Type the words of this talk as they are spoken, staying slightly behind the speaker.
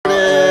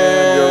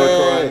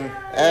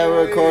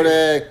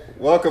recording.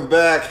 Welcome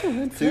back to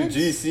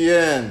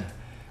GCN.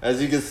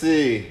 As you can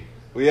see,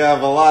 we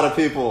have a lot of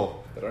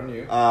people. That are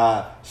new.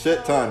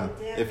 Shit ton,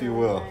 if you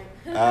will.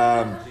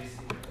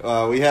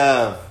 We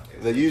have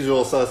the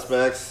usual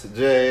suspects,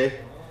 Jay,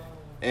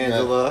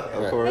 Angela,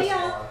 of course.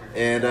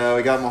 And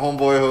we got my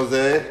homeboy,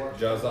 Jose.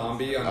 Just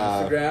Zombie on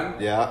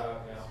Instagram. Yeah.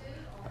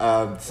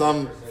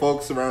 Some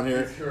folks around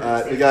here.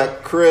 We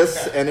got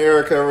Chris and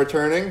Erica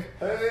returning.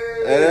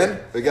 And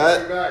we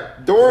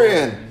got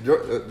Dorian.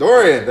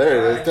 Dorian,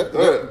 there it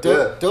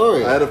is.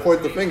 Dorian. I had to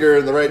point the finger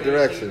in the right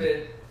direction.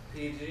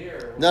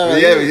 No,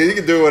 Yeah, you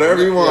can do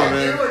whatever you want,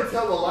 man.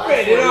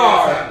 Rated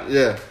R.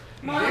 Yeah.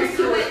 Mom,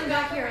 you waiting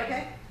back here,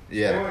 okay?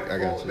 Yeah, I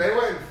got you. They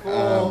went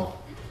full.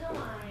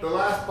 The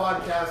last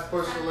podcast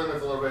pushed the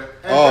limits a little bit.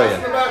 And Oh, that's yeah.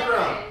 in the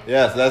background.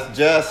 Yes, that's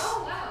Jess.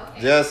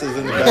 Jess is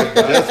in the back.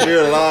 Jess,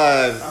 you're I'm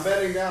live.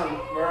 betting down.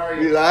 Where are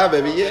You you? live,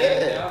 baby. Bending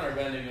Yeah. down or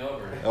bending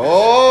over?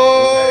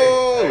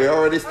 Oh, we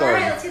already All right,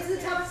 started. let's get to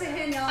the topics at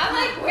hand, y'all. I'm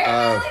like, where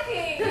am I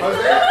looking?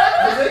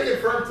 Jose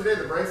confirmed today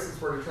the bracelets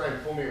were to try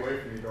and pull me away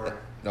from you, Dorian.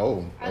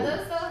 No. Are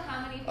those the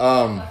how many people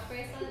Um, watch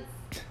bracelets?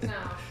 No.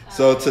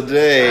 So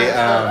today,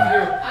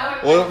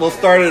 we'll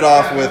start it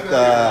off with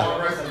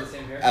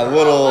a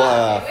little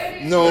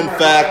known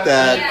fact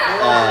that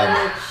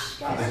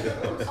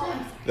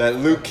that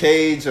Luke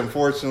Cage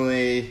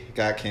unfortunately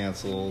got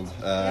canceled.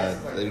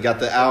 We got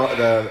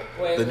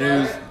the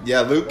news.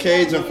 Yeah, Luke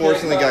Cage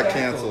unfortunately got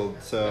canceled.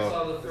 I So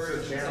saw the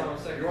first and second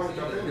season.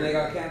 And they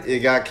got canceled. it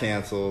got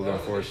canceled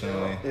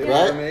unfortunately. It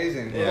Right? was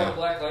amazing. Yeah. Oh,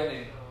 Black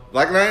Lightning.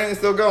 Black Lightning's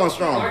still going Black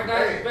strong.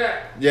 Lightning's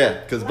back. Yeah,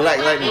 because Black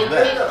Lightning's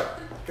back.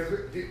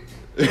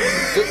 We got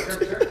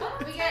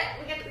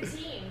the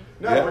team.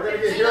 No, Yeah. we're gonna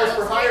get Heroes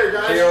for Hire,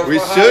 guys. Heroes We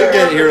for should Hire.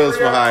 get Heroes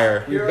for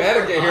Hire. You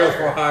better get Heroes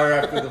for Hire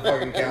after the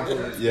fucking cancel.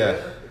 Yeah.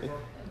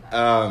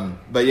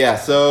 But yeah,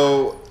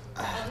 so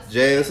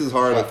Jay, this is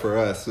hard for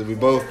us. We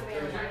both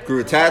grew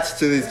attached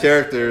to these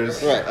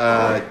characters.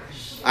 Right.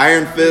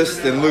 Iron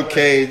Fist and Luke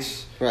Cage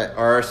Right.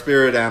 are our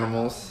spirit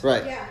animals.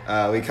 Right.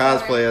 Yeah. We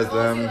cosplay as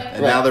them, and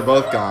Right. now they're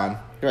both gone.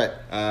 Right.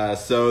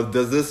 So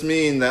does this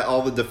mean that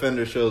all the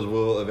Defender shows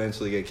will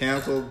eventually get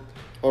canceled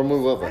Or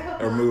move over.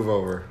 or move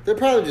over? They'll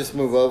probably just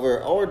move over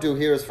or do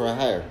Heroes for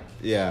Hire.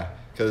 Yeah,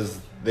 because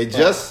they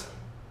just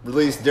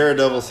released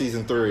Daredevil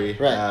season 3,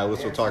 Right. which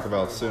we'll talk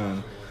about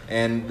soon,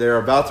 and they're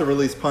about to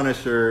release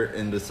Punisher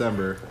in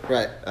December.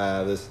 Right.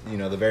 This,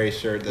 the very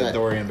shirt that Right.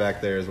 Dorian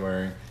back there is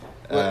wearing.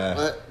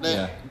 What?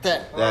 Yeah,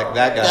 That that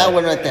guy. That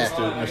one right there.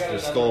 Mr.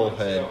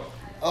 Skullhead.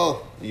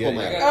 Oh. Yeah, Oh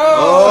my yeah. god.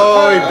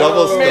 Oh, he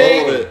double stole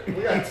it. We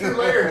got 2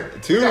 layers.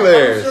 Two We got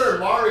layers. Punisher and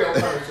Mario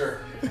Punisher.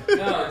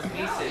 No, it's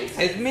Misi.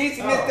 It's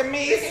Misi, Mr.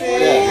 Misi.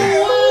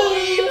 Yeah.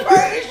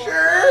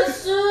 Punisher.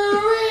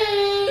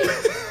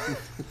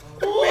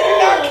 We did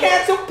not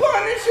cancel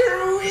Punisher.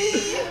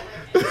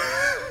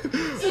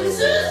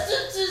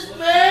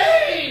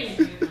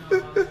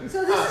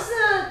 So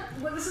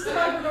this is the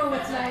vibe we're going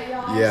with tonight,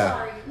 y'all. I'm Yeah,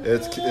 sorry.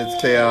 it's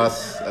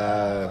chaos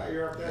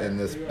in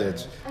this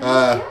bitch.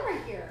 I'm right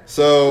here.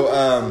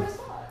 So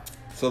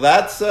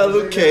that's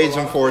Luke Cage,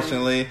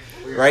 unfortunately.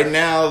 Right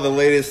now, the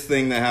latest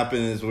thing that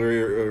happened is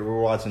we're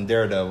watching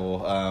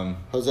Daredevil.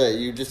 Jose,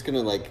 you just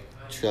gonna like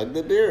chug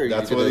the beer? Or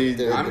That's you what gonna, he-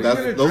 they're- I'm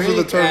That's- gonna those are the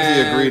drink terms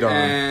he agreed on.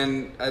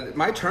 And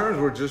my terms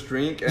were just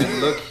drink and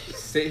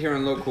sit here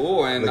and look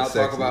cool and Look not talk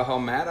sexy. about how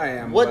mad I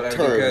am. What whatever,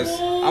 terms?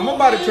 Because I'm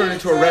about to turn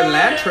into a Red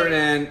Lantern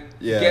and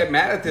Yeah. get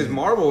mad at this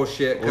Marvel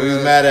shit. Well, he's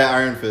 'cause mad at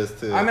Iron Fist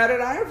too. I'm mad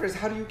at Iron Fist.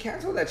 How do you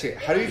cancel that shit?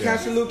 How do you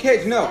cancel Luke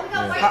Cage? No.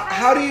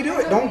 How do you do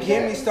it? Don't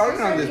get me started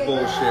on this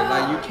bullshit.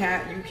 Like you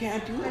can't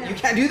do that. You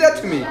can't do that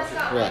to me.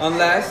 Right.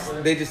 Unless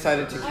they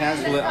decided to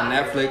cancel it on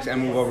Netflix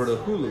and move over to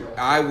Hulu.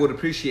 I would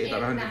appreciate that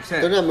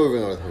They're 100%. not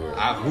moving with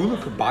Hulu.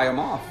 Hulu could buy them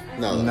off.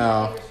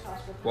 No.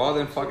 Well,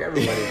 then fuck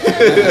everybody.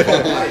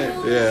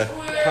 Yeah,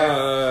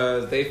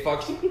 Because they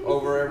fucked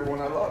over everyone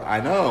I love. I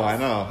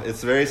know.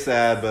 It's very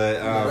sad, but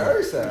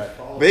Very sad.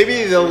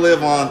 maybe they'll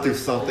live on through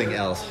something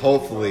else.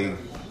 Hopefully,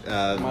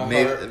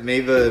 may heart.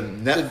 the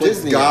Netflix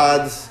Disney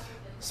gods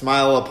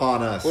smile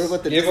upon us. What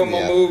about the Give them Disney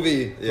a app?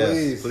 movie, Yes,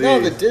 please. please. No,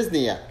 the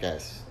Disney app,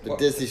 guys. The What?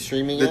 Disney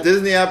streaming The app.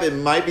 Disney app, it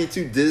might be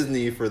too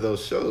Disney for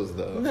those shows,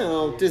 though.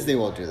 No, Disney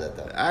won't do that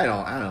though. I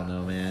don't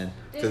know, man.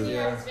 'Cause Disney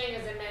has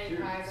fingers in many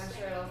pies. I'm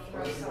sure it'll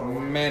throw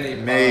some. Many.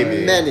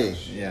 Maybe. Many.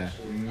 Yeah.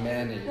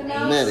 Many. The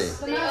mouse, Many.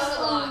 The They mouse own a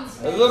lot. owns.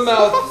 As the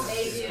mouth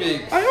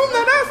speaks. I own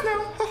that ass now.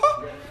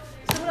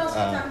 So what else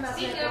are we talking about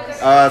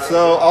tonight? So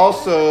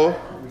also,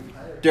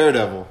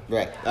 Daredevil.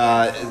 Right.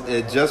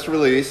 It just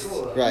released.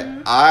 Right.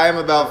 I'm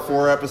about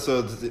 4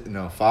 episodes.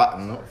 No,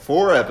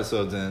 4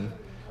 episodes in.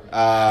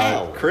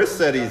 Chris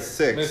said he's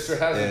 6. Mr.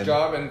 has a and,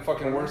 job and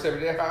fucking works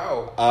every day.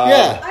 How?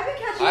 Yeah. I've been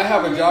catching I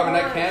have up on a job and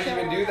I the can't show.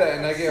 even do that,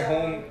 and I get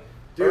home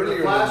Dude, earlier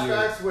the than you.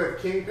 flashbacks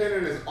with Kingpin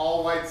in his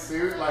all-white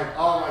suit, like,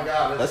 oh my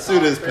god. That as a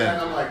suit is comic fan,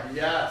 pimp. I'm like,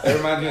 yes. It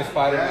reminds me of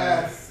Spider-Man.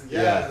 Yes.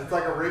 Yeah. It's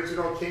like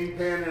original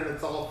Kingpin and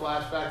it's all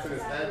flashbacks in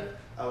his head.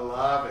 I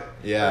love it.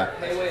 Yeah.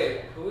 Hey,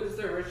 wait. Who is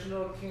the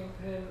original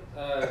Kingpin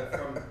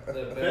from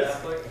the Ben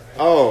Affleck?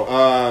 Oh,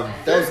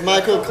 That was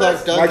Michael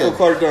Clark Duncan. Michael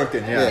Clark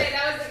Duncan. Yeah. Hey,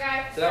 that was the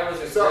guy. That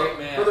was a So, great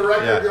man. for the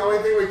record, Yeah. the only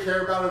thing we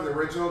care about in the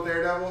original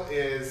Daredevil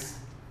is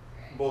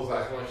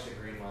Bullseye. I watched the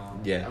Green Mile.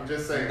 Yeah. I'm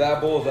just saying. That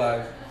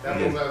bullseye. That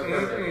Bullseye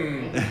was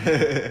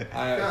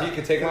perfect. He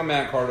could take my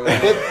man card away.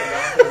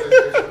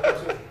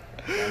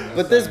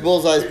 But this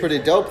bullseye's pretty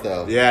dope,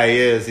 though. Yeah, he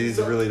is. He's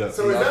really dope.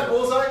 So is that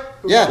Bullseye?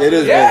 Yeah. It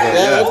is Yeah.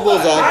 Bullseye. Yeah, that's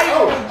bullseye.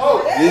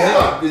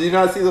 Oh, Did you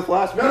not see the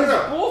flashback?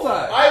 no.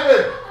 Bullseye.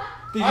 Ivan,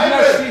 Did you I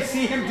not bet-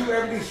 see him do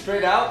everything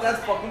straight out? That's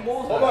fucking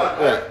bullseye. hold on.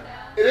 Right.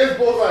 It is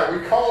Bullseye.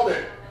 We called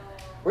it.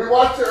 We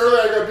watched it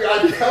earlier. I go, dude,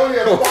 I'm telling you,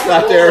 it's fucking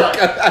Not there.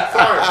 Bullseye.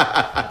 Sorry.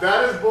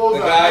 That is Bullseye.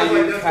 The I guy was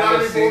like, you that's kind gotta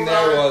of be seen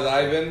there Bullseye. was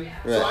Ivan.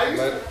 So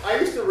I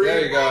used to read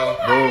There you go.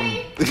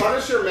 Boom.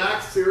 Punisher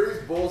Max series.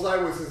 Bullseye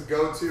was his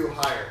go-to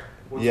hire,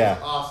 which Yeah.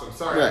 was awesome.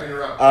 Sorry, I Right. didn't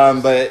interrupt.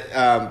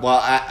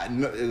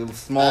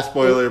 Small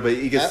spoiler, but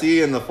you can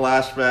see in the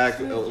flashback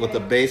with the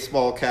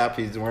baseball cap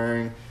he's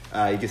wearing,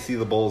 you can see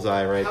the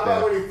bullseye right How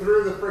about there. when he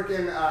threw the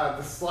freaking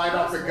the slide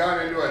off the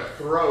gun into a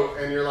throat,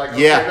 and you're like,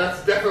 okay, Yeah.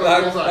 that's definitely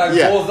Like Bullseye.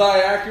 Yeah. bullseye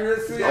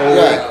accuracy. Oh,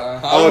 Yeah.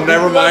 oh, How never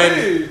good would that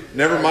be? mind.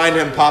 Never mind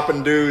him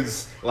popping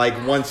dudes like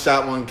one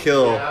shot, one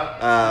kill.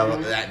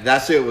 Yeah.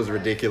 That shit was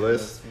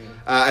ridiculous.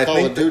 I Call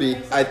think of Duty.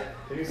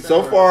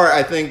 so far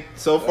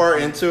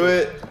into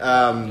it,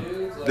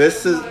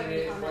 this is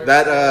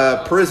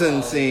that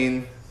prison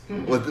scene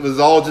was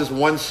all just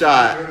one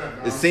shot.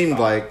 It seemed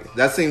like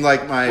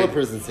my. What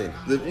prison scene?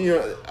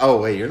 Oh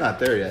wait, you're not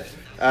there yet.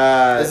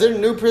 Is there a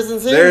new prison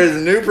scene? There is a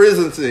new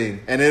prison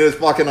scene, and it is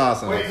fucking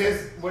awesome. Wait,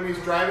 when he's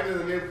driving to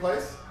the new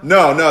place?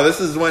 No, this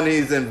is when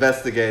he's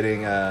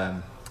investigating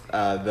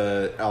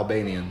the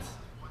Albanians.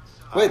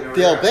 Wait,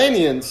 the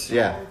Albanians?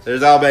 Yeah,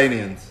 there's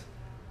Albanians.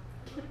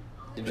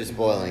 You're just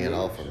spoiling it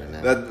all for me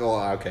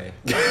now. Okay.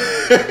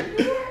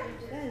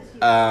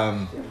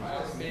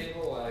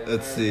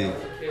 Let's see.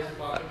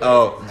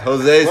 Oh,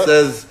 Jose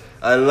says,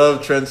 I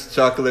love Trent's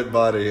chocolate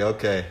body.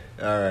 Okay.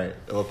 All right.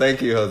 Well,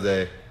 thank you,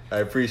 Jose. I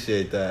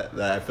appreciate that.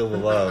 I feel the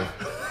love.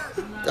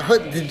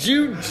 Did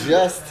you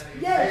just...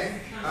 Yes.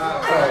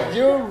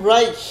 You're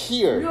right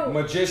here.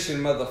 Magician,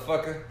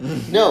 motherfucker.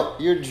 No,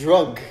 you're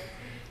drunk.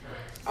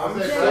 I'm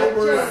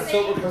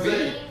Sober could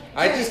be.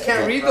 I just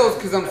can't read those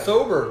because I'm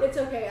sober. It's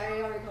okay.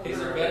 I already called He's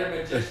a better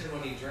magician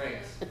when he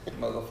drinks.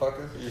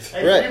 Motherfucker.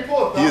 Hey, Right. can you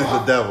pull a He is thumb the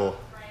off? devil.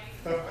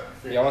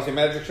 Y'all want to see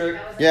magic trick?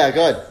 Yeah,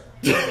 good.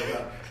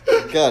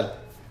 Good.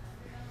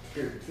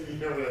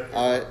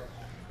 Alright.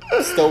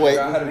 Still I waiting.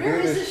 how to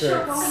Where do is this this show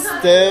trick. going?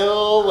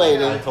 Still I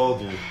waiting.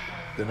 told you.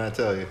 Didn't I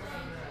tell you?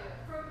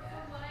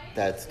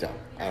 That's dumb.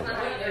 Alright.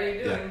 What are you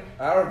Yeah. doing?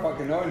 I don't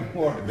fucking know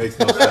anymore. It makes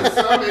no That's sense.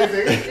 so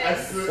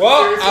amazing.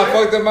 Well, I Seriously?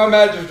 fucked up my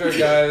magic trick,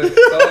 guys.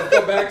 So let's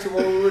go back to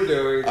what we were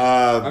doing.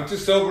 I'm too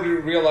sober to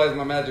realize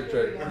my magic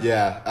trick.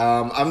 Yeah.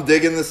 I'm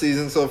digging the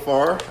season so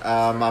far.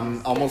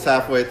 I'm almost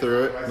halfway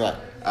through it.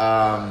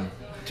 Right.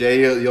 Jay,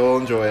 you'll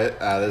enjoy it.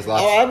 There's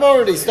lots. Oh, I've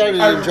already started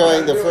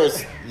enjoying the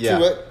first Yeah.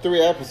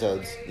 3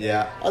 episodes.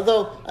 Yeah.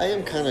 Although, I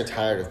am kind of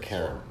tired of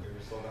Karen.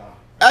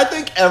 I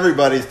think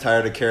everybody's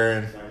tired of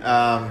Karen.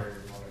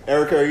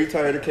 Erica, are you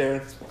tired of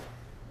Karen?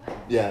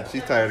 Yeah,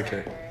 she's tired of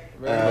Karen.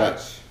 Very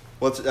much.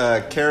 What's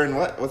Karen?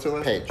 What's her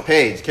last name? Page.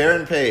 Page.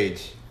 Karen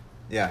Page.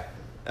 Yeah.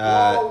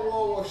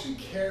 Whoa, she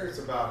cares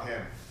about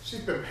him. She's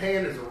been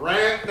paying his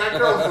rent. That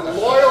girl's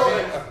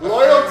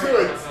loyal to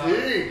a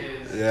T.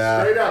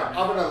 Yeah. Straight up.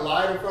 I'm gonna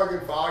lie to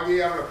fucking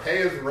Foggy. I'm gonna pay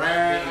his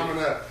rent. I'm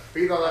gonna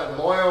be that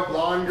loyal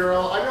blonde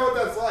girl. I know what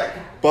that's like.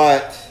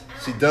 But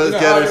she does You know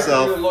get how to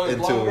herself be a loyal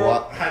into blonde a girl?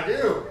 lot. I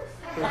do.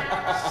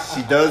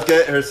 She does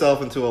get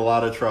herself into a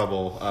lot of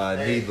trouble,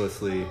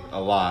 needlessly,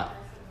 a lot.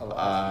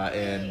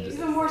 And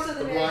Even more so The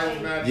than blinds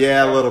anything. match.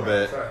 yeah, a little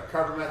bit. Sorry,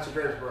 carpet match your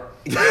grapes, bro.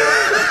 I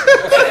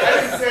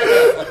didn't say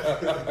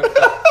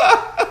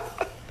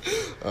that.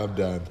 I'm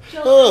done.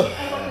 Children.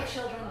 I love the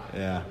children.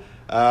 Yeah.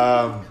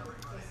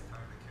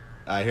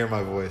 I hear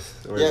my voice.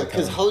 Where's Yeah, it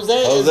because coming? Jose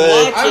is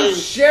Jose. I'm watching.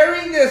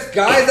 sharing this,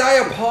 guys. I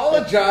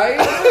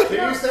apologize.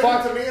 Can you send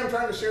it to me? I'm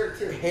trying to share it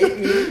too. Hate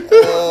me.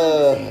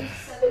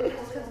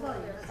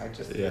 I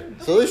just. Yeah.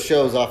 So this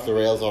show's off the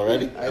rails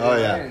already. I Oh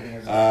didn't say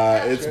anything.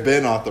 yeah. It's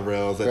been off the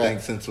rails. I Right.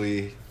 think since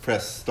we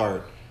pressed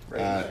start.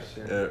 Yeah.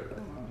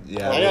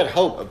 I got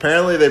hope.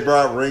 Apparently they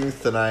brought rings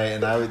tonight,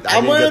 and I I'm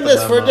didn't wearing get the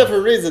this for a memo.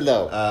 different reason,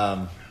 though.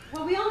 Well,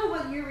 we all know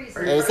what your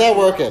reason Hey, is. it's not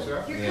working.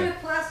 You're Yeah. kind of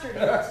plastered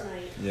here tonight.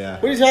 Yeah.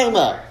 What are you talking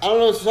about? I don't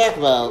know what you're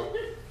talking about.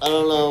 I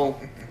don't know.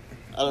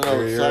 I don't know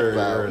what you're talking You're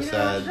about. a You know what you're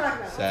talking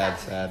about. sad I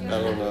don't know. I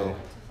don't know.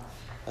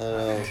 I don't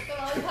know what you're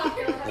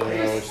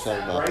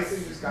talking about. Bryson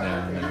just got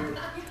No,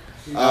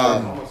 He's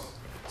Um,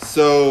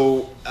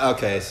 So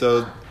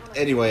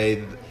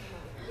anyway,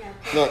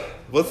 Look,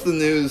 what's the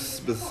news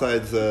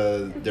besides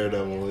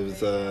Daredevil?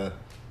 It was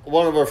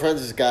one of our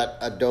friends has got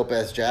a dope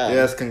ass job.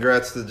 yes,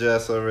 congrats to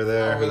Jess over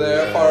there. Over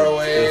there, far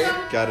away.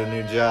 Just got a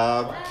new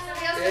job.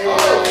 Somebody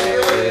else-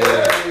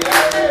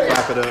 Yeah.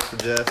 Clap it up for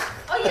Jess.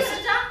 Oh, you got a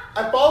job?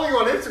 I follow you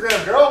on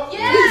Instagram, girl.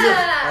 Yeah.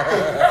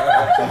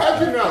 So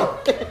how'd you know?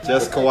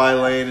 Just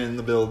Kawhi Lane in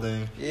the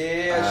building.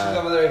 Yeah, she's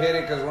over there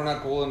hitting because we're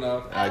not cool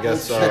enough. I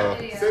guess so.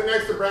 Sit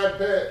next to Brad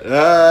Pitt.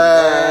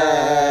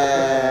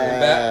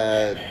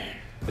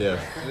 Yeah.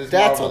 This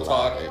That's Marvel a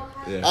lot.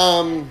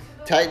 Yeah.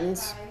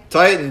 Titans.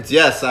 Titans.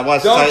 Yes, I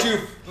watched. Don't you?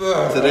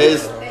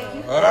 Today's.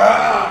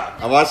 Ah!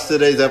 I watched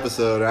today's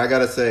episode, and I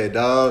gotta say,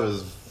 dog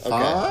is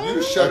fine.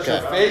 You shut Okay.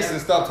 your face and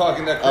stop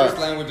talking that curse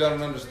language I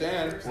don't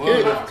understand.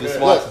 Just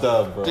watch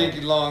Dub, bro.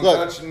 Dinky long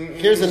Look, touch.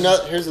 here's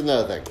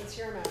another thing. It's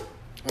your mouth.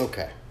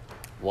 Okay.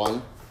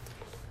 One.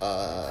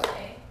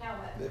 Okay, now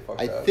what? They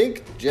fucked I up.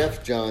 think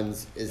Jeff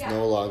Johns is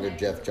no longer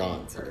Jeff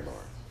Johns anymore.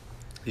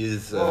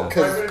 He's President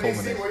DC,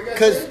 culminating. what do you guys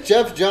Because say?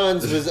 Jeff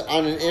Johns was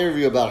on an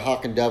interview about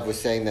Hawk and Dove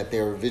was saying that they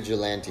were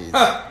vigilantes.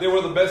 They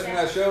were the best in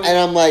that show. And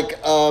I'm like,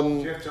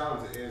 Jeff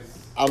Johns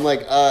is.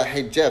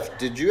 hey Jeff,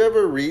 did you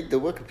ever read the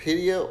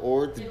Wikipedia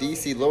or the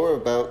DC lore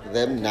about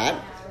them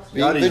not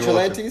being Yachty's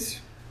vigilantes?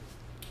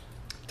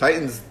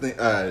 Titans.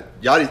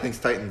 Yachty thinks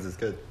Titans is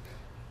good.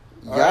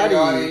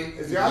 Yachty,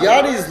 Is Yachty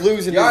Yachty's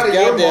losing Yachty, his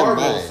you're goddamn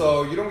Marvel, mind.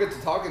 so you don't get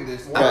to talk in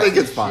this. I think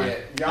it's fine.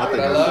 Shit. Yachty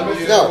I is love the you.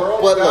 mystical No,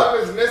 world. but Dove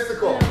look. is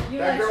mystical. You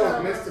That like girl Charlotte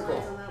is mystical.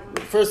 Boys on that one.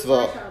 First of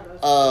all,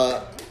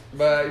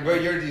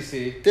 But you're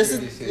DC. this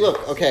You're is DC.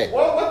 look okay.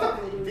 Well, what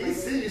the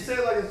DC? You say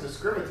it like it's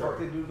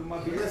discriminatory. They do to my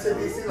You business.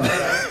 didn't say DC like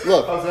that.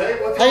 Look,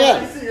 Jose, what's hang wrong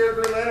on. with DC? You're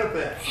a Green Lantern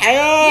fan. hang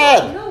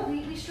on. No,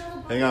 we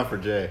straddle both. Hang on for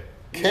Jay.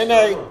 Can You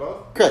I, struggle with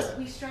both? Chris?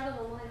 We straddle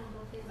the line on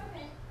both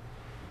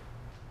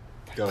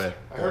ends. Go ahead.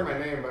 I heard my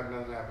name, but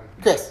nothing happened.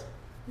 Chris,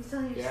 He's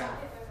telling you to Yeah. stop.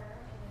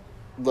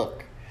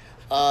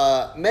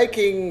 look,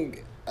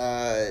 making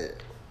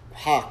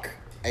Hawk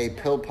a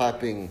pill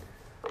popping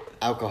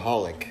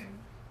alcoholic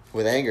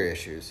with anger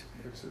issues.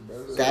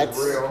 That's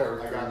real.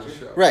 I got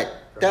you. right.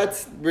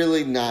 That's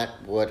really not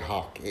what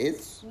Hawk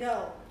is.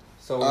 No.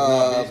 So it's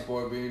not Beast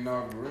Boy being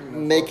not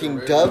green. Making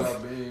Fucking Raven not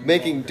Dove, being-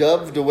 making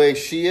Dove the way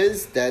she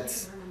is.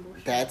 That's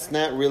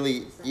not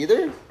really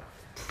either.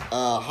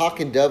 Hawk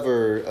and Dove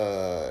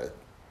are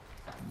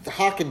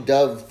Hawk and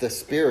Dove. The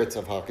spirits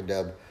of Hawk and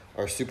Dove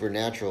are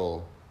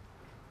supernatural,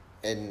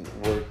 and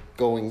we're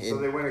going So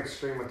in. they went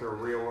extreme with their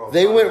real world.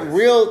 They went projects.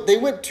 real. They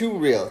went too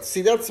real.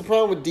 See, that's the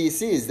problem with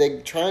DC is they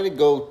trying to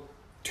go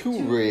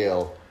too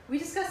real. We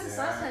discussed this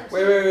last time.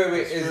 Wait.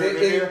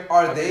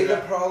 Are they the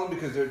problem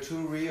because they're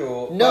too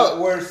real? No. But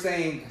we're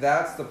saying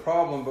that's the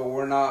problem, but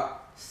we're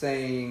not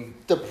saying.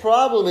 The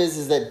problem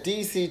is that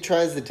DC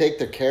tries to take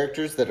their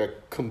characters that are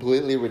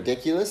completely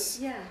ridiculous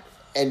Yeah.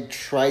 and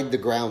tried to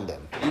ground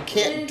them. You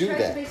can't and do tries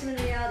that. to base them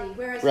in reality.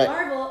 Whereas Right.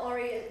 Marvel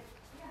already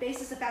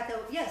bases the fact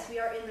that, yes, we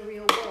are in the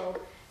real world,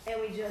 and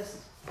we just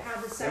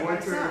have this They side by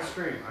went to an side.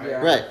 extreme.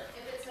 Yeah. Right.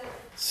 If it's a They're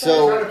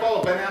So trying to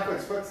follow Ben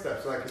Affleck's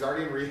footsteps. Like he's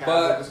already in rehab.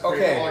 But, They're just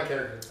creating okay. all the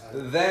characters.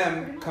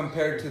 Them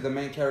compared to the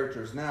main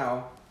characters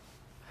now,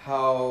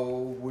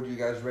 how would you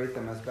guys rate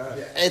them as bad?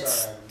 Yeah.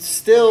 it's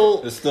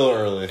still It's still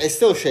early. it's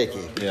still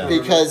shaky Yeah.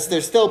 because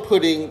they're still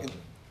putting.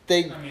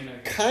 They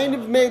kind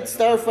of made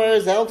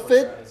Starfire's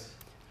outfit,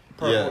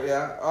 Purple, Yeah.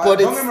 yeah. But Don't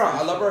it's- get me wrong,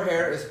 I love her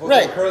hair. It's supposed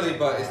Right. to be curly,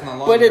 but it's not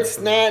long. but hair. it's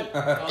not.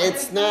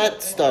 It's not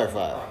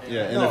Starfire.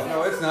 Yeah. And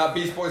No, it's not.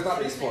 Beast Boy's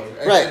not Beast Boy.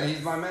 Right. Again,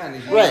 he's my man.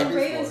 He's Right. not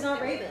Raven's Beast Boy.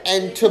 not Raven.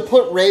 And to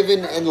put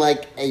Raven in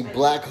like a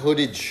black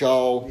hooded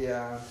shawl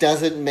Yeah.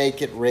 doesn't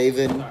make it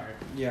Raven.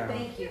 Yeah.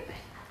 Thank you.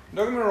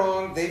 Don't get me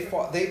wrong.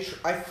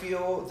 I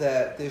feel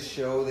that this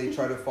show they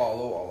try to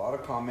follow a lot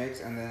of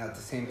comics, and then at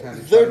the same time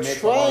they try They're to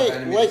make a lot of trying,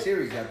 animated like-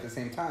 series at the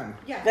same time.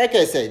 Yeah. Like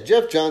I say,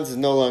 Jeff Johns is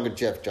no longer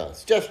Jeff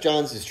Johns. Jeff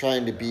Johns is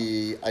trying to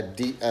be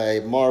a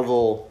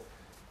Marvel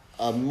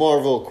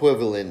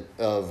equivalent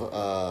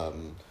of.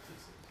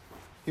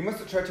 He must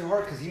have tried too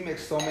hard because he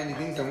makes so many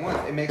things at once.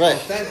 It makes Right. no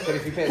sense. But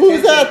if you pay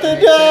Who's attention, at the it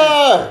makes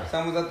sense. door?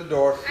 Someone's at the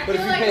door. I But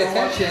if feel you like pay it's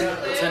one of attention,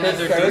 those his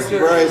clues. character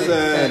Bryson.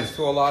 makes sense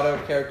to a lot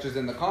of characters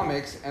in the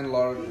comics and a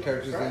lot of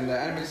characters in the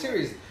animated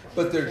series.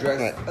 But they're dressed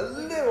Right. a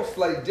little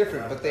slightly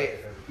different, but they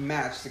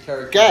match the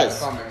characters Guys. in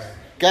the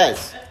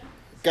comics.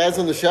 Guys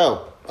on the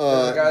show.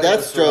 There's a guy that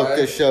was Deathstroke alive.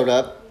 just showed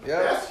up. Yeah.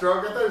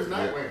 Deathstroke. I thought it was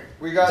Nightwing.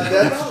 We got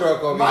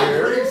Deathstroke over My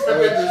here. dreams have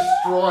been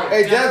destroyed.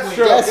 Hey, Deathstroke,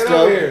 get Deathstroke.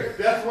 over here.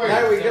 Deathwing.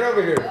 Nightwing, get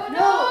over here.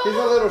 No. He's a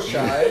little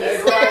shy.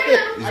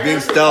 He's being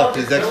stealthed.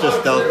 He's extra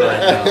stealth right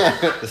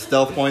now. The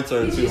stealth points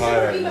are too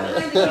high right now.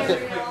 Behind the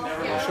camera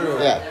now. Yeah. True.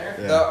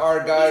 Yeah.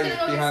 Our guy is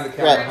behind the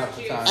camera Right. half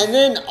the time. And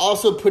then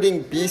also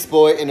putting Beast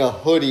Boy in a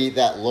hoodie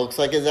that looks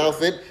like his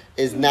outfit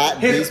is not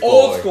His Beast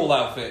old Boy. school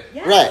outfit.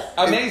 Yes. Right.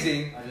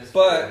 Amazing,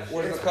 but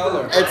where's the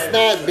color? It's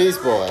not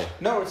Beast Boy.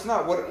 No, it's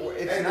not.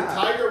 It's And the not.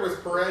 tiger was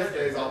Perez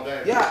days all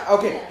day. Yeah,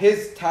 okay.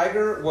 His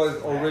tiger was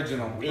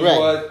original. It Right.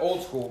 was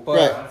old school. But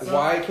Right.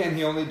 why can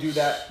he only do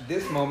that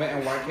this moment,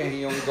 and why can't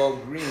he only go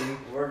green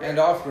and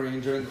off green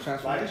during the Live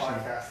transformation?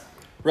 podcast.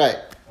 Right.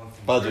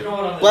 Budget.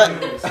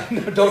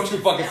 But Don't you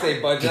fucking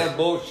say budget. That's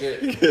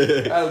bullshit.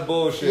 That's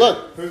bullshit. look,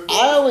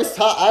 I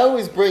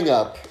always bring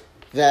up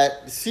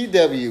that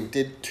CW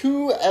did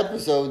 2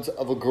 episodes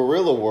of a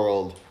Gorilla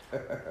World,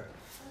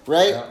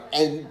 right? Yeah.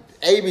 And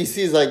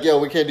ABC's like, yo,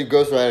 we can't do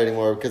Ghost Rider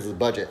anymore because of the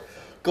budget.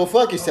 Go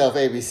fuck yourself,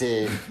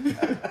 ABC.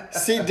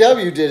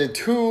 CW did it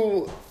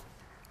too.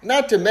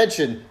 Not to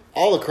mention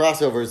all the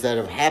crossovers that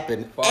have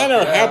happened and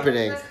are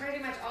happening. That's pretty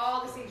much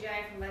all the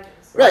CGI from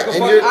Legends. Right, and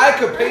you're I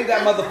could paint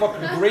that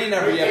motherfucker green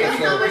every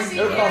episode.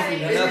 It'll cost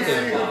me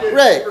nothing.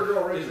 right,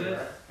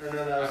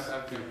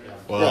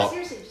 Well,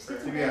 Seriously, just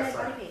get some bad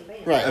body paint. Bam.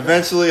 right.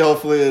 eventually,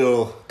 hopefully,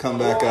 it'll come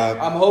back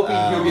up. I'm hoping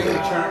he'll be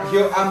able to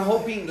turn. I'm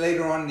hoping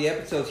later on in the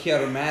episodes he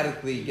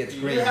automatically gets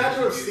green. You had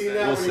to have seen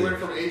that We'll when see. he went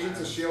from Agents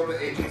of S.H.I.E.L.D.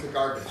 to Agents of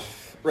Garbage.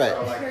 Right.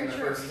 So, like, in the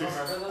first season.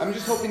 I'm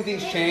just hoping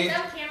things change.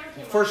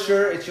 For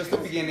sure, it's just the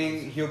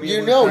beginning. He'll be. You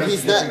able know to turn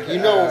he's to not.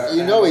 different,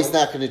 You know he's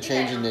not going to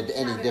change into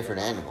any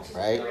different animal,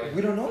 right?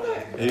 We don't know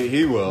that.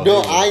 He will.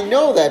 No, I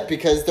know that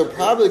because they're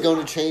probably going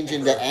to change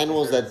into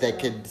animals that they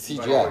can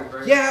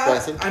CGI. Yeah,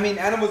 Blessing. I mean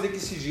animals they can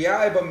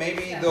CGI, but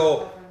maybe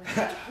they'll.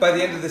 By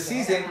the end of the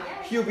season,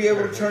 he'll be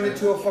able to turn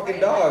into a fucking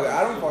dog.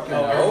 I don't fucking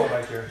know.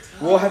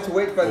 We'll have to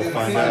wait by the end of the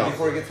find season out.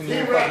 before he gets some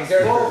new fucking T-Rex,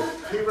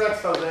 characters.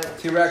 T-Rex, Jose.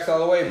 T-Rex all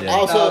the way. Yeah.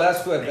 Also- No,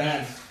 that's too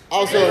advanced.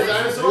 Also,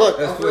 look,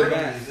 That's too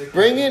advanced.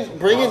 bring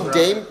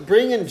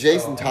in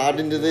Jason Todd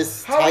into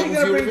this How are you Titans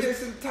gonna bring universe.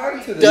 Jason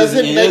Todd to this?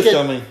 Doesn't He make is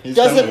coming. He's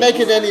doesn't coming. make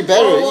it any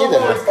better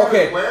either.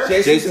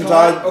 Okay, Jason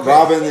Todd, okay.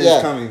 Robin is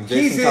Yeah. coming. He's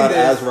Jason in Todd this.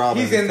 as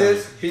Robin. He's is in coming.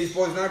 this. Beast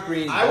Boy's not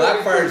green. I would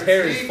Blackfire's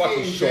hair is see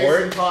fucking Jason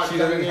short. Todd She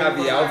doesn't coming have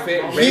in the for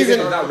outfit. that. He's Raven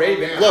in- is not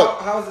Raven. Look.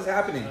 How is this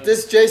happening?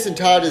 This Jason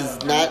Todd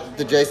is not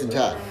the Jason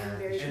Todd.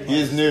 He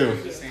is new.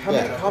 How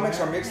many comics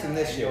are mixed in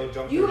this shit?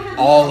 You have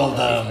All of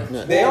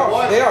them. They are,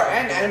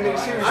 and animated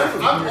series.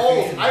 I'm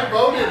old. I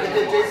voted to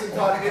get Jason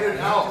Todd in and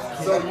out.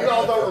 So you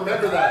all don't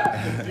remember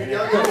that. You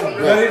young people Not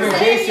remember. even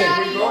Jason.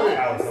 We voted.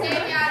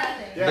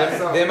 Yeah,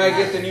 so They might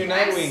get the new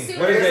Nightwing.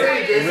 What is If they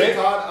say it? Jason Rick?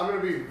 Todd, I'm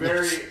gonna be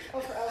very.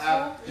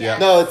 Yeah.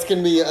 No, it's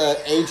gonna be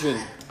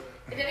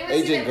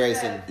Agent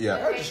Grayson.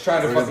 Yeah. I'm just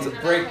trying to fucking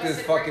break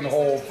this fucking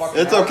whole fucking.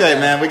 It's okay,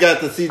 man. We got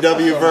the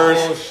CW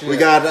verse. Bullshit. We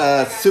got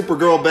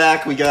Supergirl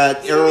back. We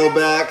got Arrow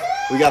back.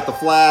 We got the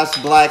Flash,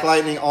 Black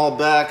Lightning, all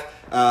back.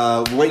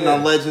 Waiting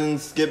on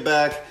Legends get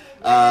back.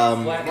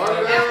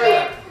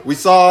 We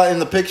saw in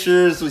the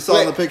pictures.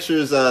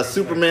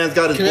 Superman's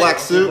got his Can I- black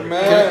suit.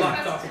 Man.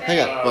 Hang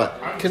on.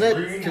 What? Can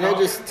I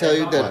just tell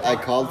you that I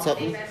called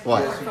something?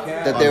 What?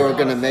 That they were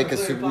gonna make a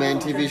Superman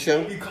TV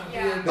show?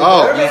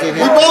 Oh, we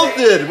both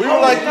did. We were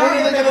like, when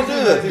are they gonna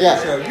do this? Yeah.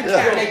 So you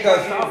can't make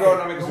us Supergirl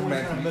not make a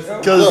Superman TV show.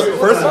 Because Look,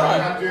 first of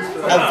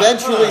all,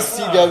 Eventually,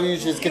 CW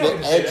is just gonna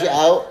edge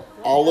out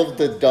all of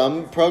the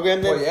dumb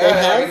program that Well, they yeah,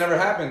 it have never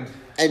happened.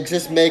 and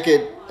just make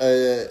it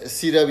a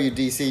CW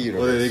DC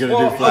what are they universe. gonna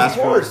Well, do? Flash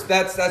of course,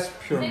 forward? that's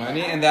pure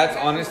money, and that's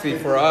honestly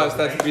for us.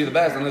 That should be the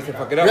best, unless they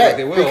fuck it up Right, like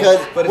they will. because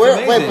but it's where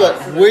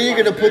amazing. are you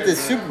gonna put this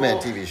Superman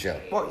TV show?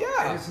 Well,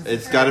 yeah.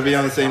 It's got to be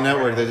on the same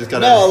network. They just got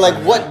to. No, like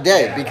what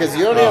day? Because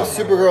you only have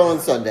Supergirl on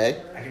Sunday,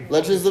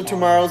 Legends of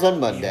Tomorrow's on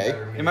Monday,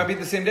 It might be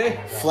the same day.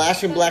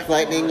 Flash and Black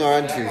Lightning are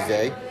on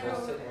Tuesday.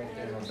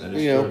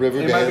 You know, It might be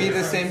Riverdale.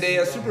 the same day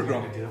as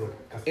Supergirl.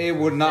 It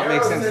would not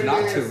make sense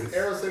not to.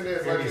 Arrow Sunday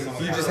is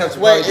Legends. You just have to.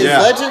 Wait, is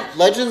Yeah.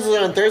 Legends is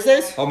on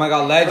Thursdays? Oh my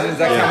God, Legends!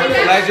 That can't wait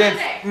for Yeah.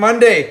 Legends.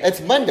 Monday.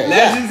 It's Monday. Yeah.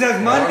 Legends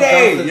has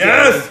Monday.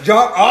 Yes.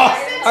 John. Oh,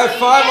 high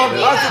five on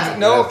Constantine.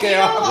 No, okay.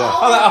 I'll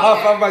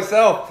high five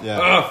myself. Yeah.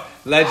 Ugh,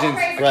 Legends.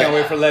 I Right. can't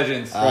wait for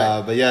Legends.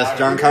 But yes,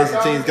 John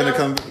Constantine's gonna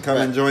come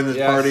and join this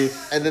Yes. party.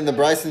 And then the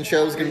Bryson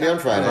show is gonna be on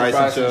Friday.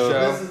 Bryson show.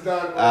 This is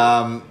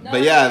done.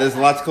 But yeah, there's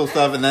lots of cool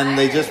stuff. And then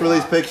they just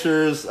released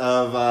pictures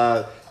of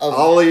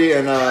Ollie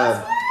and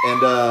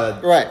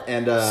Right.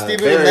 Stephen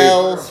Barry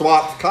Amell.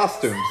 swapped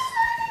costumes.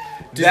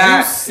 Did That-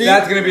 you see?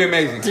 That's gonna be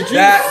amazing. Did you see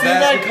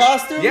that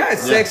costume? Yeah,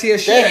 it's sexy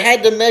as They shit.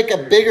 had to make a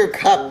bigger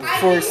cup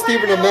for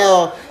Stephen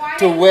Amell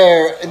to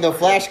wear in the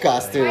Flash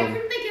costume.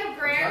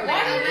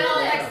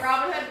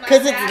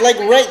 Because it's like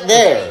right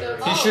there.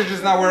 He should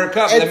just not wear a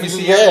cup. Let me It's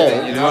see there.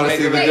 everything. You You know, wanna make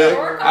see it the rated- dick?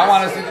 I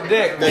want to see the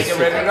dick. Make it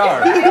rated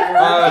R.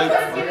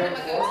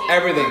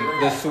 Everything.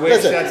 The switch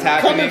Listen, that's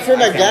happening. coming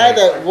from I a can't guy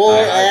wait. that wore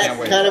I can't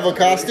wait. kind of a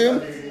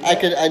costume,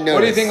 I know.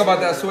 What do you think about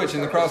that switch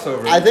in the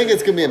crossover? I think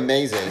it's gonna be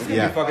amazing. It's gonna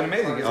Yeah. be fucking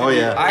amazing. It's Oh, gonna be-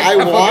 yeah. I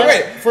fucking want.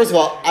 wait. First of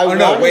all, I Oh want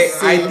no! to Wait,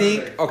 see. I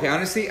think. Okay,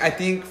 honestly, I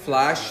think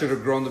Flash should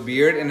have grown the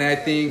beard, and I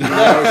think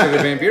Arrow should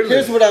have been beardless.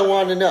 Here's what I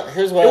want to know.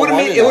 Here's what It I would want have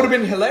to been. It know. would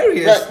have been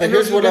hilarious. Right, but and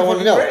here's it what would've I been want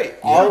to know: fucking great.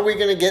 Are we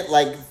gonna get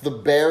like the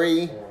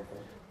Barry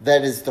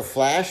that is the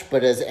Flash,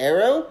 but as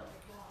Arrow,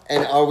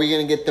 and are we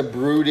gonna get the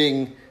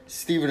brooding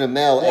Stephen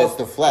Amell as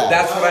the Flash?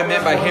 That's what I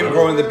meant by him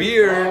growing the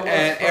beard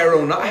and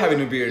Arrow not having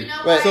a beard.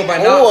 Right. So by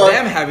not Or-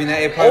 them having that,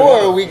 it probably or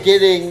won't. are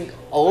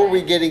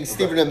we getting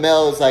Stephen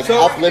Amell as like So,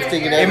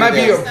 uplifting and it might be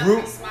everything? a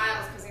brute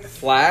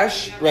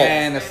Flash Right.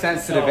 and a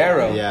sensitive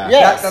Arrow. Yeah.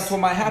 Yes. That's what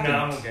might happen. No,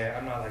 I'm okay.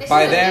 I'm not like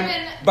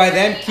By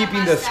them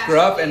keeping the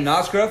scruff and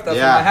not scruff, that's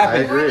Yeah, what might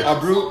happen. I agree. A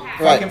brute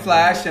Right. fucking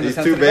Flash and He's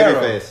a too sensitive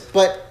Arrow. babyface.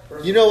 But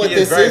you know what He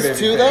is this very is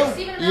too, babyface.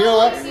 though. You know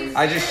what?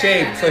 I just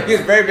shaved, so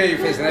he's very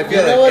babyface, and I You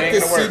feel know like what it the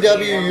ain't gonna work.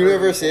 CW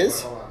universe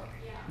is?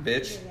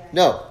 Bitch.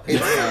 No,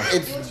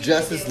 it's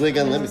Justice League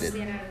Unlimited.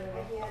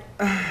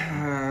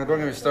 Don't get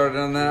me started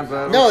on that,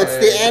 but No, it's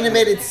okay. the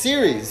animated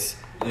series.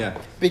 Yeah.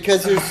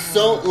 Because there's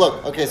so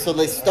look. Okay, so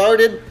they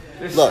started.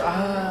 Look,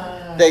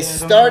 they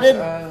started.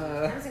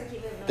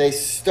 They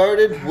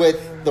started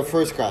with the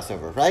first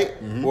crossover, right?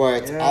 Where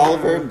it's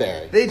Oliver and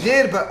Barry. They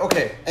did, but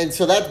okay. And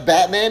so that's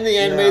Batman the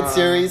animated Yeah.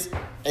 series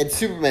and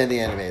Superman the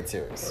animated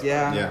series.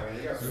 Yeah. Yeah.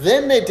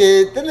 Then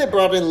they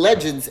brought in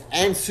Legends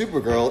and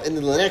Supergirl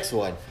into the next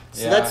one.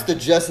 So Yeah. that's the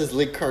Justice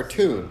League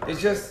cartoon.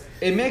 It's just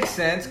it makes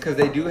sense because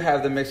they do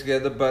have them mixed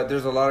together, but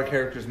there's a lot of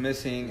characters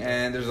missing,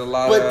 and there's a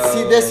lot. But of...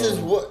 see, this is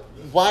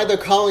why they're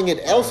calling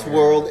it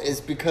Elseworld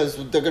is because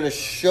they're going to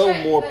show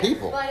more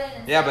people.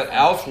 Yeah, but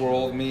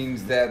Elseworld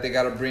means that they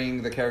got to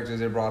bring the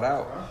characters they brought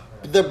out.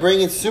 They're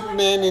bringing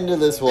Superman into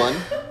this one.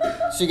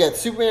 So you got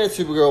Superman and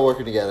Supergirl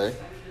working together.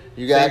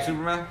 You got Same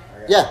Superman.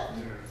 yeah.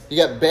 You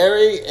got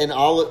Barry and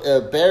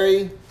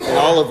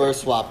Oliver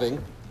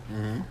swapping.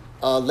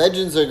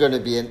 Legends are going to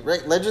be in.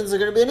 Right? Legends are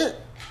going to be in it,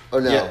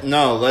 or no? Yeah.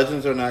 No,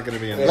 Legends are not going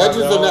to be in it.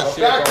 Legends are not.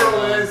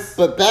 Batgirl is.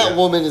 But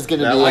Batwoman is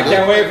going to be in I it.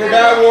 can't wait for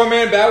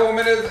Batwoman.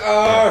 Batwoman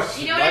is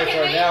You know what I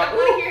can't wait? now. I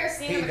want to hear her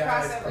sing Hey the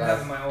guys, I'm crossover.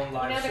 having my own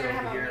live You know show they're gonna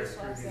have over a here. news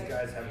Screw these website.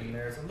 guys having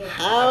theirs. And look,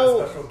 How- I have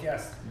a special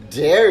guest.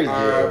 Dare you?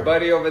 Our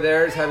buddy over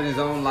there is having his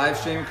own live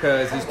stream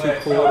because he's too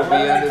cool to be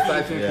on this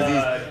live stream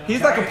because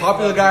he's like a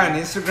popular guy on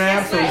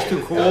Instagram, so he's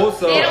too cool.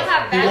 So They don't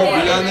have he won't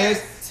be Batman. on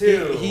this.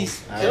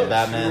 He's I have a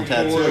Batman too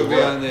cool to tattoo.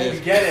 be on You this.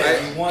 get it.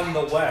 Right? You won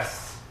the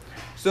West.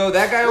 So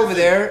that guy over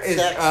there is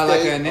Sex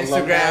like State an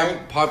alumni.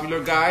 Instagram popular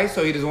guy,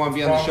 so he doesn't want to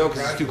be on the show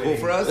because he's too cool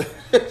for us.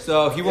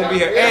 So he won't be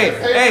here. We have Hey, to pay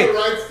for the hey,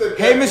 rights to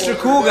hey, Deadpool Mr.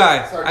 Cool for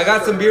Guy, Deadpool. I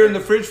got some beer in the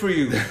fridge for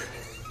you.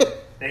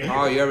 Thank you.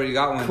 Oh, you already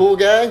got one. Cool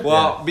guy.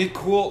 Well, be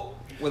cool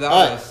without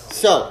All right. us.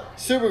 So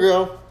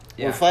Supergirl,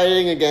 Yeah. we're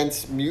fighting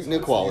against mutant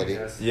equality.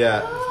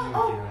 Yeah.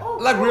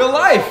 Like real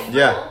life.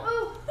 Yeah.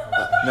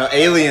 No,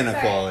 alien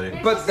equality.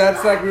 But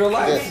that's like real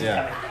life. Yes.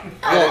 Yeah.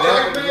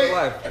 Yeah, that's real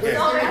life. Please give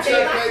me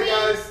checkmate,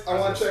 guys. I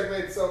want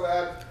checkmate so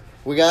bad.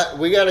 We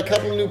got a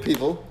couple new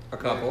people. A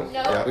couple.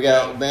 Yeah. We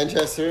got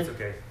Manchester. It's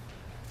okay.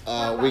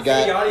 We Hey,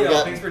 got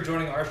Audio, thanks for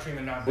joining our stream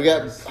and not we got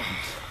theirs.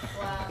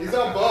 He's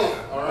on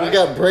both. All right. we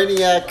got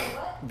Brainiac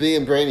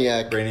being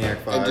Brainiac, Brainiac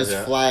 5, and just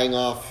yeah. flying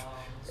off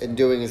and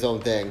doing his own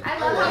thing. I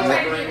love how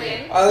trying to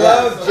win. I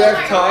love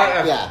Jeff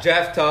Toft. Yeah.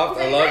 Jeff Toft,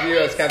 I love you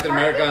as Captain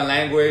America in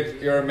language.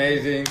 You're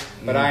amazing.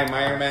 But I am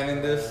Iron Man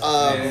in this.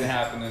 It ain't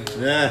happening.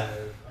 Yeah.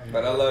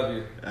 But I love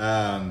you.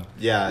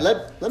 Yeah.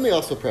 Let me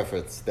also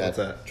preface that, What's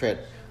that? Trent.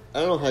 I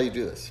don't know how you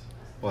do this.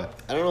 What?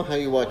 I don't know how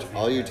you watch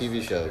all your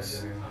TV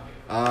shows.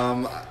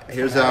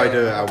 Here's how I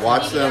do it. I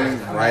watch them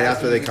right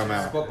after they come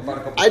out. Spoke about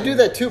a couple I do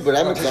that too, but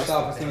I'm I got pissed exhausted.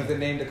 off as soon as they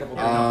named a couple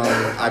times.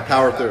 I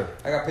power through.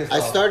 I got pissed I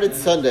off. started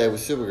Sunday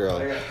with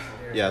Supergirl.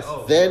 Yes.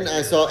 Then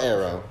I saw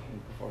Arrow.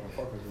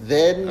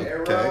 Then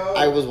Okay.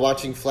 I was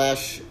watching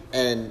Flash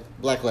and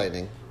Black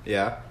Lightning.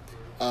 Yeah.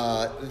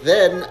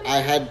 Then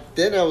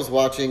I was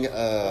watching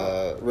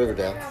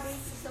Riverdale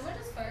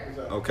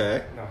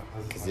Okay.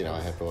 because I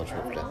have to watch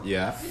Riverdale.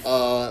 Yeah.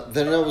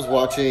 Then I was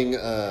watching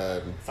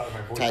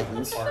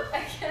Titans. I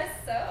guess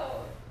so.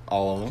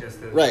 All of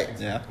them. Right.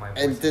 Yeah.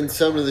 And then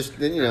some of the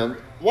then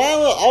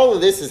while all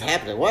of this is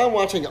happening, while I'm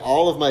watching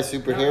all of my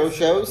superhero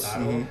shows,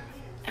 I'm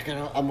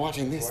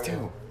watching this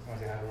too,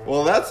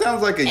 Well, that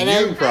sounds like a and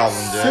you I'm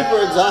problem, Jack.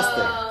 super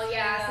exhausted. Oh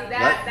yeah, see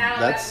That's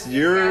that's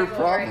your example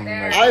problem, Right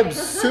there. I'm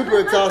super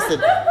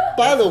exhausted.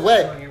 By the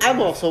way,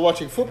 I'm also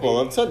watching football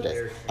on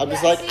Sundays. I'm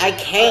just like, I I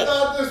can't.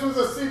 thought this was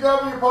a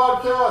CW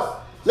podcast.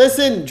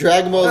 Listen,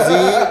 Dragon Ball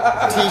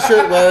Z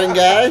t-shirt wearing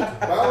guy.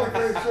 My only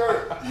clean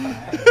shirt.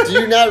 Do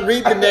you not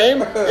read the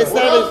name? It's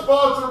We're not not.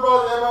 sponsored by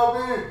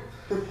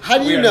How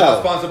do We you are not know?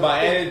 sponsored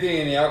by anything,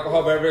 any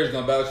alcohol beverage,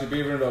 no Belgian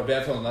beaver, no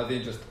dental,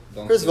 nothing. Just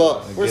don't. First of all,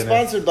 we're Guinness.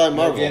 sponsored by no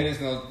Marvel. Guinness,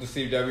 no the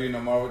CW, no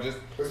Marvel. Just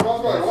the MLB. It's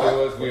sponsored by don't what?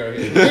 sue us. We are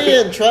here.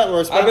 Me and Trent were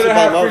I sponsored better by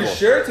have Marvel. free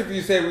shirts if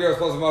you say we are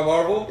sponsored by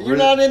Marvel. You're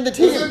not in the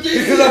team.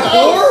 Because I'm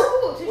poor?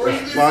 Ooh, We're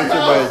touche.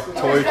 sponsored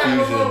by Toy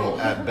Fusion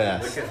at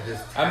best.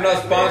 I'm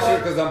not sponsored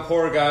because I'm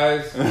poor,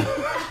 guys.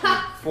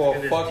 For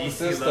fuck the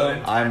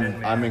system.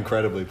 I'm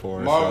incredibly poor.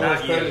 Marvel So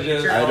is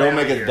prejudice. I don't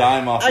make a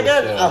dime off I this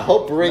got show. a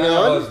hope ring None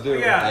of on. us do.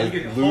 Yeah, I you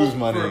could lose hope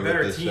money for a with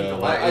better this team show.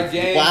 to I like.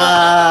 gained. But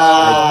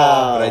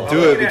Wow. I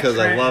do it because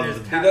I love He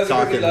He does it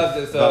talking because he loves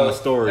it. about my So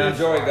stories.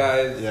 enjoy,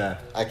 guys. Yeah.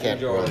 I can't.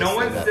 Enjoy. really No say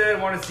one that.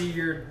 said want to see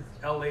your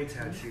LA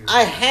tattoo.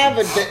 I have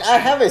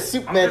a I'm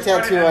Superman just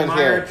trying tattoo to on admire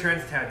here.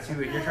 Trent's tattoo,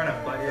 and you're trying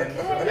to butt in.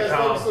 You guys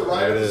notice the right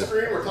There of it the is.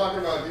 screen? We're talking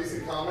about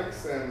DC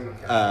Comics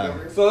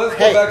and. So let's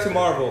Hey. go back to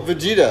Marvel.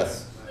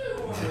 Vegeta.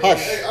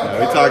 Hush. Yeah,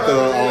 we talked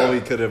all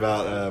we could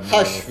about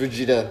Hush,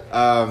 Vegeta.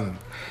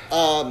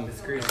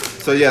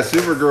 So yeah,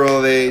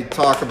 Supergirl. They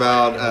talk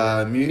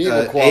about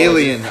Mutant equality.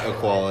 alien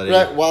equality.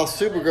 Right, while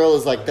Supergirl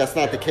is like, that's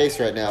not the case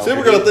right now.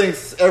 Supergirl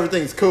thinks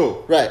everything's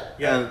cool. Right.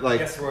 Yeah, And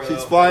like yes, we're,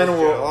 she's flying all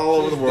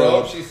over the She's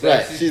world. dope. She's Right.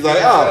 sexy. She's like,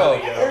 oh,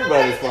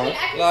 everybody's fun.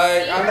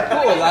 Like,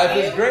 I'm cool. Life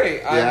is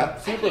great. I'm Yeah.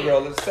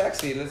 Supergirl. It's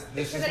sexy. Let's just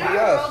Because be in our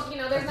us.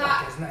 world, there's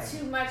not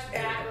too much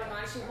bad going on.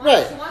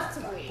 Right. She wants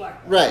to bleed.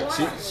 Right.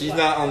 She's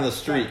not on the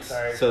streets,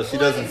 so she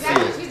Well, doesn't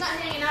exactly. see it. She's not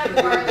hanging out at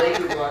the bar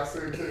like, Black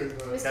suit too.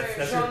 with Mr.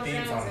 That's Jean her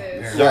theme song.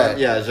 Jones is. Right.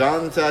 Yeah,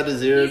 Jean's had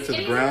his ear He's to the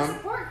in a ground.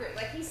 support group.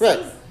 Like, he Right.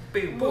 sees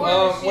Big more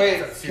boom. than she Wait,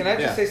 does. can I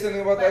just Yeah. say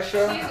something about that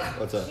show?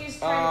 What's up? She's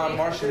trying to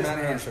Martian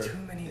Manhunter.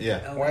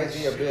 Yeah. Why is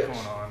he a bitch? Going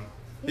on.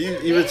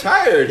 He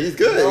retired. He's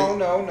good.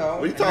 No.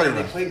 What are you talking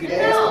about? Played good.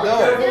 Terrible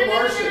No,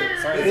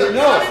 Martian. Sorry. He's a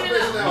No.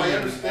 pacifist now, I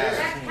understand.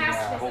 That's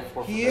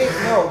pacifism. he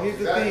is. No, here's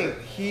the thing.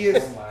 He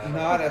is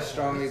not as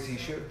strong as he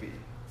should be.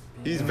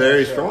 He's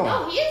very No,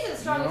 strong. he is as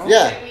strong as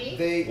Yeah. he should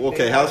be.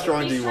 They. How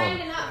strong do He's you trying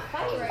want? to not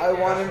fight right I now.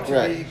 want him to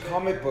Right. be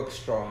comic book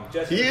strong.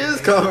 He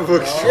is comic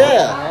book No, strong.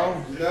 Yeah.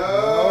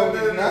 No,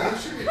 he's not. he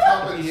should be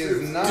top in He is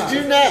suits. not.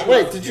 Did you not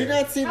wait? Did you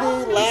not see the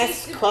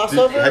last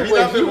crossover Have you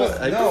where not he been? was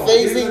No. phasing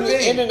Here's the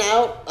thing. in and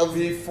out of?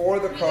 Before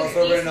the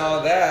crossover and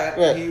all that,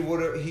 Right.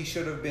 he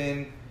should have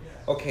been.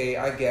 Okay,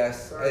 I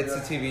guess it's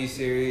a TV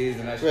series,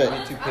 and I shouldn't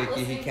Right. be too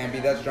picky. He can't be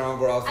that strong,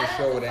 or else the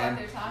show would end.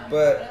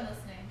 But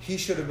he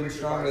should have been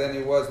stronger than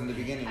he was in the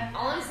beginning.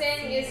 All I'm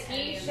saying is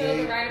he showed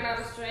the right amount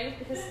of strength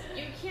because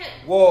you can't.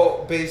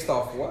 Well, based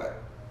off what?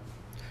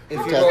 If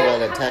We you talk go,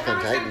 about Attack how on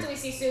many Titan. times do we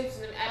see Soups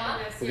in the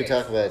We could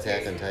talk about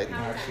Attack on Titan.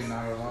 actually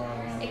not a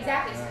lot.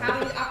 Exactly. So how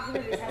many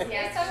opportunities has he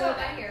had to show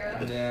that hero?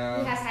 He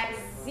Yeah. has had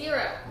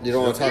zero. You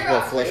don't want to talk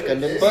about Flesh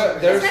Gundams?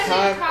 But there's Especially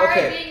time. Kara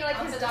Okay. being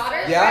like his daughter.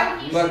 Yeah,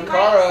 He but might-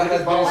 Kara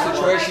has been in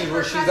situations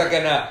where she's like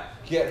gonna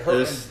get hurt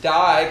There's- and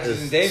die because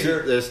she's in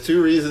danger. There's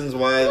two reasons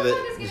why that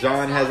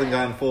Jean hasn't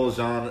gone full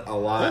Jean a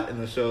lot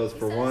in the shows.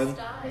 For one,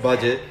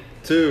 budget.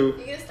 Two,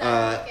 it's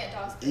a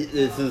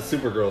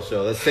Supergirl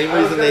show. That's the same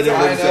reason they didn't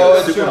I release know,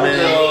 it's Superman. And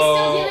he's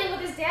still dealing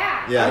with his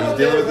dad. Yeah, I he's don't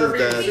dealing think with we're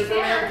his reading dad.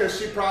 Superman because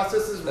she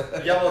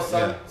processes yellow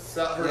sun, her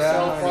Yeah,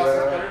 cell process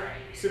yeah. better.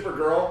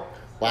 Supergirl.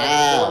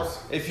 Wow.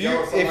 If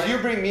Yellow sunlight. you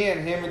bring me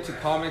and him into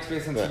comics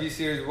based on Right. TV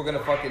series, we're gonna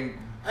fucking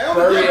I own a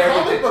bury damn comic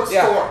everything. book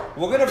Yeah, store.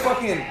 we're gonna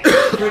fucking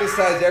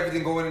criticize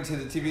everything going into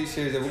the TV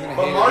series, and we're gonna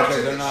But hate it Martian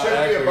because they're not should be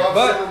accurate. above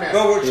But Superman.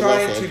 we're He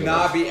trying loves to Angela.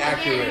 not be Again,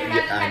 accurate. you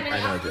haven't had I many know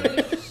that.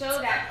 opportunities to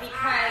show that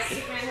because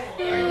Superman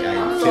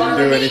has I couldn't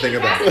do anything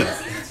about it.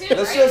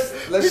 Let's just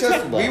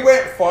talking about? we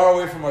went far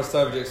away from our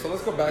subject, so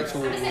let's go back to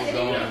where we were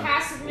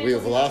going. We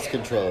have lost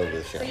control of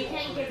this show. So you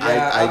can't give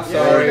Yeah, I I'm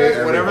sorry.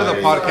 guarantee Whatever the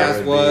everybody podcast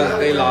would was, be-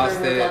 they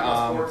lost it.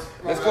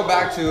 Let's go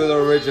back to the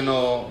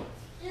original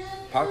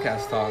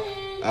podcast talk.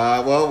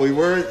 Well, we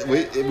were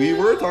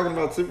talking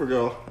about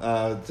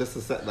Supergirl just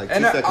a sec, like 2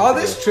 And seconds all ago.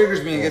 this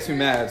triggers me and gets me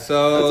mad.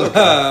 So That's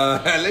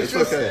okay. let's It's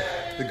just okay.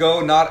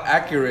 go not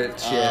accurate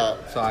shit. Uh,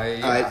 So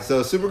I, All right,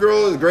 so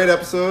Supergirl is a great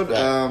episode.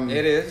 Right.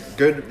 it is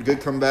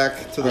Good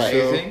comeback to the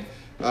amazing.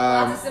 show.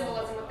 lots of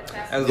symbolism with the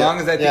chest. As Yeah. long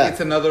as I think Yeah. it's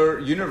another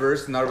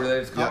universe, not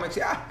related to Yeah. comics,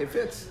 yeah, it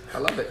fits. I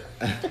love it.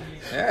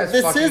 Yeah, it's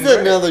This fucking is great.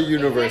 another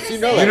universe. You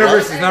know that,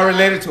 Universe right? is not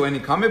related to any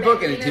comic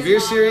book, any TV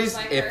series.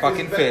 It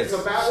fucking fits. So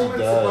Batwoman's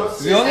does. supposed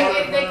to The be only- part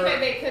of If they her-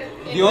 could, they could.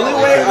 The only It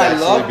way could I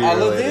actually love be all of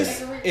related.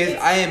 this is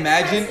I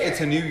imagine it's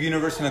a new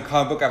universe in a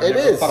comic book I've It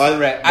never is. fucking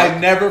read. I've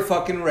never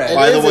fucking read. It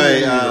By the is a way, new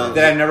universe.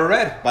 That I've never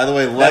read. by the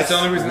way, That's Lex the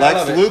only reason I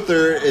love it.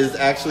 Luthor is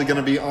actually going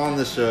to be on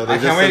the show. They I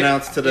just can't wait.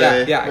 announced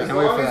today. Yeah, I As can't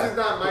wait long for as it's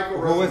that. not Michael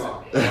Who is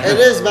Rosenbaum. It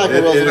is Michael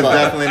It is Rosenbaum.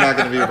 definitely not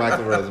going to be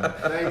Michael Rosenbaum.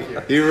 Thank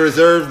you. He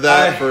reserved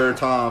that I- for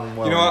Tom.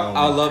 You know what?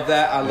 I love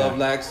that. I love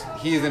Lex.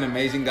 He's an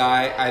amazing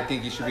guy. I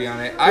think he should be on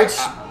it. Which,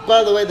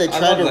 by the way, they I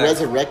tried love to that.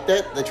 resurrect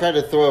that. They tried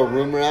to throw a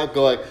rumor out,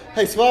 going,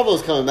 "Hey,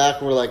 Smallville's coming back,"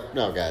 and we're like,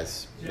 "No,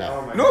 guys,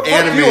 no." No, fuck you.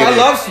 Animated. I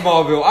love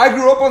Smallville. I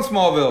grew up on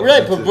Smallville.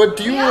 Right, but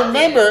do you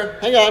remember?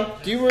 Hang on.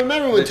 Do you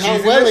remember when The Tom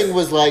cheesiness? Welling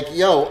was like,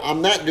 "Yo,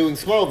 I'm not doing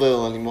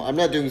Smallville anymore. I'm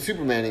not doing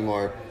Superman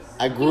anymore.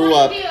 I grew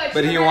up."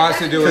 But he wants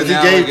to do it Because he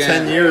now gave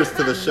again. 10 years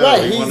to the show.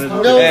 Right, he he's wanted to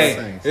no- do Hey,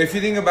 things. if you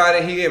think about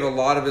it, he gave a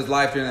lot of his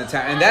life during that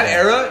time. And that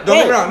era, don't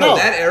get me Right, wrong, no, no.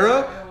 that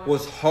era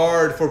was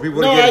hard for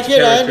people No, to get I into get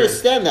it. I character.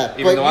 understand that,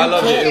 Even but though I you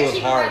loved it, can't. it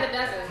was hard.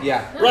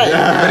 Yeah. Right.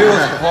 But it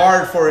was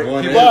hard for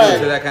One people to But, get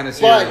into that kind of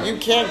series. but you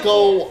can't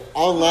go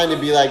online and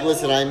be like,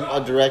 "Listen, I'm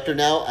a director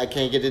now. I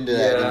can't get into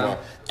that Yeah. anymore."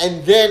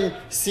 And then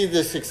see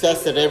the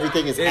success that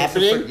everything is It's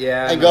happening,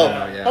 yeah, and no, go,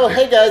 no, yeah. "Oh,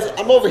 hey guys,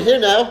 I'm over here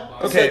now."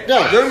 It's Okay, like,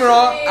 no. don't get me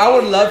wrong. I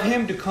would love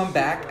him to come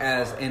back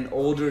as an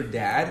older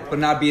dad, but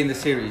not be in the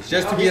series.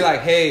 Just to be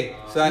like, hey,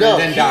 son, No.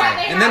 and then die,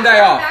 They and then have die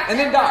to off, back and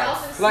then everyone die.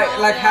 else in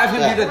Like have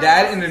him Yeah. be the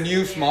dad in the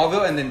new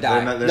Smallville, and then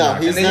die. They're No, not-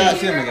 he's and then you not. don't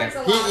see him again.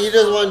 He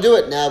doesn't want to do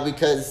it now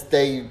because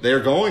they. They're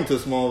going to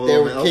Smallville. They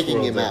were in the kicking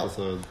Elseworlds him out.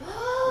 episode.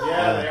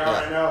 Yeah, they are.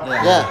 I know.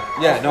 Yeah.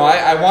 Yeah, no,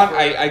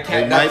 I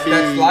can't. It That's, might be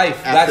that's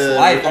life. at That's the-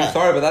 life. yeah. I'm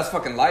sorry, but that's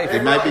fucking life. They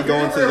might be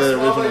going to the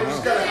original You house.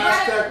 just got a They brought,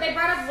 hashtag. up, they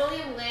brought up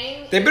William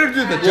Lane. They better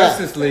do the Yeah.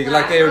 Justice League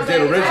like they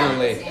did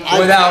originally, I-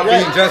 without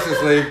right. being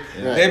Justice League.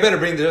 Right. They better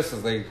bring the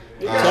Justice League.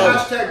 You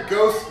got hashtag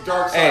Ghost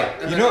Dark Side. Hey,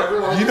 and you then know,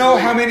 everyone you just know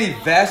leaves. how many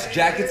vest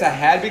jackets I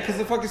had because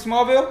of fucking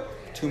Smallville?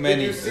 Too Did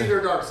many. you see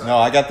your Dark Side? No,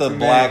 I got the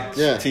black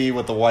Yeah. tee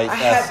with the white I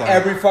S had on.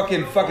 every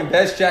fucking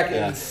vest jacket,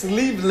 Yeah.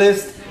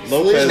 sleeveless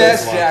Lopez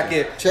vest was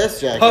jacket,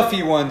 Chest jacket.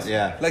 puffy ones.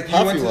 Yeah. like you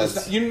Puffy went to ones.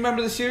 the. You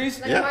remember the series?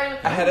 Like Yeah. Martin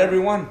I had every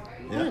one.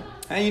 Yeah.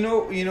 And you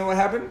know what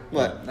happened?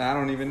 What? I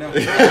don't even know.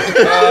 But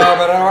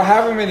I don't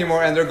have them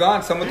anymore, and they're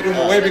gone. Someone threw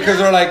them away because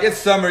they're like, it's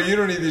summer. You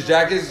don't need these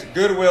jackets.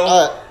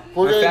 Goodwill.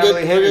 We're My gonna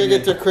family get hated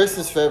me. to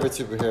Chris's favorite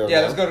superhero.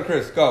 Yeah, now. let's go to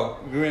Chris. Go.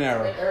 Green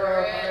Arrow.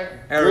 Arrow.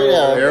 Green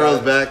Arrow. Arrow's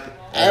back.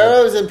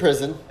 Arrow's in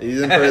prison.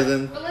 He's in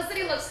prison.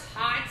 Felicity looks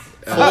hot.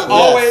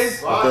 Always.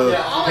 With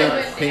the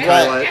Always pink extra,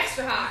 highlights.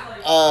 extra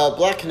hot.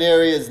 Black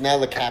Canary is now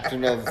the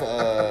captain of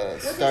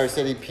Star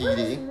City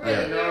PD.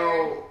 Yeah.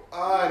 No,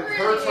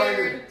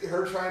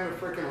 her trying to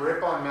freaking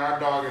rip on Mad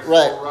Dog is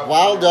Right. so rough.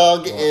 Wild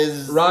Dog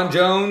is Ron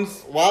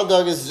Jones. Wild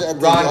Dog is at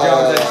the, Ron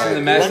Jones, I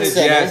seen the rec message.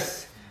 center.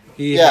 Yes,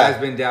 he Yeah. has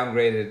been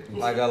downgraded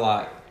like a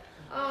lot.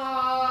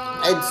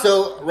 And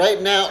so right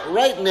now,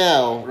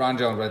 Ron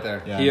Jones, right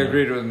there. Yeah, he I know.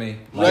 agreed with me.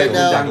 Right He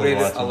has now- been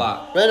downgraded a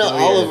lot. Right now, He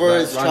really Oliver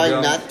but is Ron trying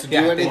Jones- not to do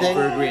yeah, anything. Thank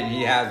you for agreeing.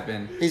 He has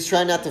been. he's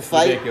trying not to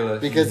fight Ridiculous.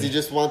 because he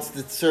just wants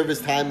to serve his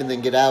time and then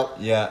get out.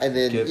 Yeah, and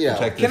then get- you know.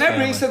 protect Can his I bring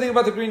family. something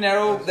about the Green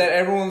Arrow that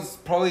everyone's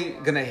probably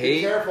gonna Be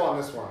hate? careful on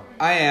this one.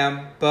 I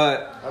am,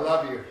 but I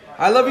love you.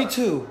 I love you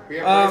too. We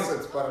have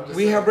bracelets, but I'm just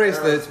we saying, have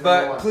bracelets, Arrow's number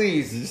but one. Did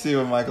please, you see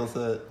what Michael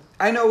said?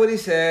 I know what he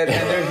said,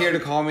 and they're here to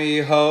call me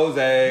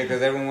Jose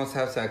because everyone wants to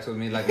have sex with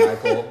me, like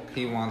Michael.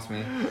 He wants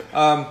me.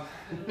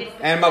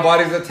 And my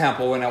body's a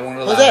temple, and I won't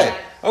allow Jose. it.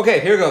 Okay,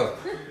 here goes.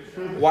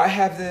 Why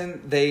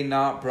haven't they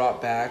not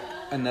brought back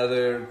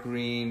another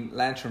Green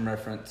Lantern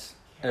reference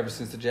ever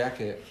since the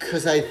jacket?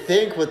 Because I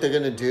think what they're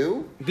gonna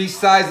do.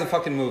 Besides the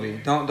fucking movie,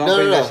 don't No, bring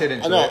no, that no. shit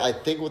into No, it. I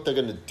think what they're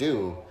gonna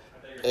do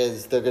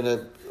is they're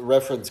gonna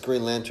reference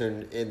Green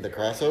Lantern in the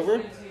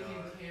crossover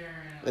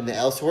in the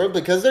Elseworld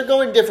because they're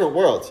going different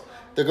worlds.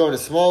 They're going to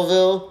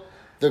Smallville.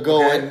 They're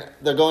going. Okay.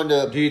 They're going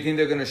Do to. you think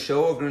they're gonna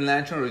show a Green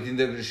Lantern, or do you think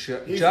they're gonna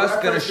He's just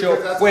gonna referenced show?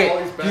 because that's Wait,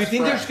 Wally's do you best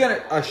think they're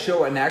friend. just gonna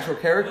show an actual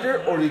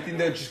character, or do you think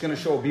they're just gonna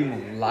show a beam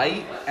of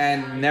light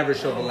and never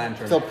show the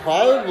lantern? They'll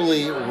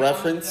probably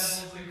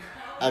reference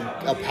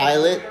a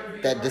pilot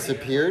that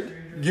disappeared.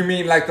 You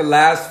mean like the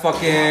last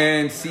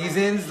fucking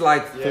seasons,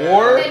 like 4,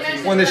 They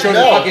mentioned when they that. showed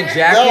the fucking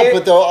jacket? No,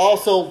 but they'll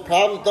also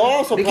probably.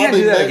 They can't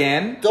do that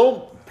again.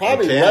 They'll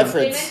probably They can. They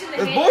reference. mentioned the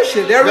That's hand bullshit.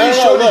 They signals. already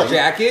No, showed look, his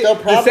jacket. they'll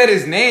They prob- said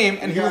his name,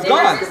 and he was They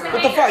gone. referenced the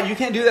What the hanger. fuck? You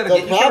can't do that They'll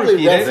again. You can't probably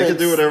repeat it. reference. They can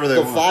do whatever they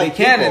the want. five They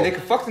can, people. and they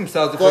can fuck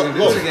themselves if they're Look, gonna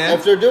do look, this again.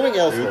 if they're doing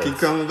He'll Elseworlds, keep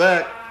coming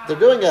back. they're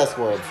doing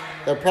Elseworlds.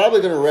 They're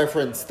probably going to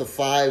reference the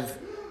 5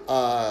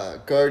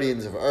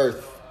 Guardians of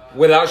Earth.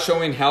 Without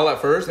showing Hell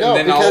at first, and No,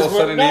 then all of a because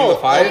sudden no, name the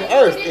 5.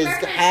 Earth They is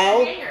referenced Hal,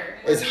 the hanger.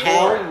 is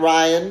Hal,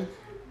 Ryan,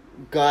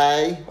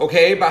 Guy.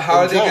 Okay, but how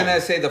are And they John.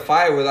 gonna say the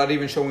 5 without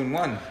even showing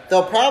 1?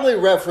 They'll probably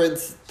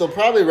reference. They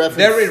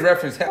already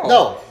reference Hell.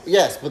 No,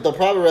 yes, but they'll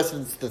probably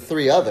reference the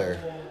 3 other.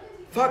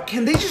 Fuck,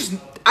 can they just...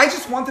 I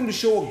just want them to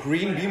show a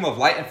green beam of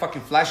light and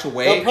fucking flash They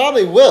away.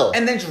 probably will.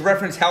 And then just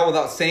reference Hell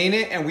without saying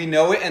it, and we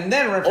know it, and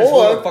then reference Or,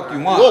 what the fuck you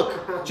want.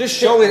 look, just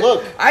show it.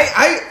 look.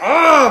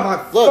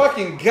 My Look.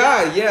 fucking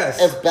god, yes.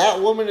 If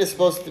Batwoman is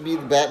supposed to be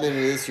the Batman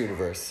in this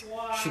universe,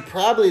 she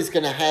probably is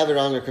going to have it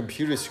on her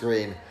computer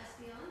screen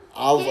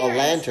of a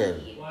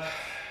lantern.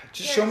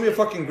 Just show me a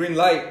fucking green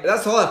light.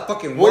 That's all I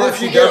fucking What want.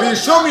 if you CW. get-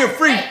 Show me a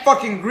free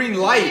fucking green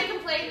You light. can't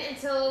complain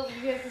until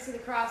you have to see the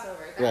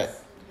crossover. Right.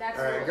 That's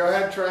All right, go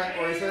ahead, Trent.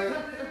 What are you saying?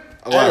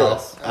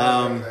 Well,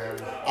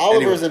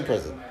 Oliver's in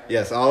prison.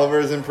 yes,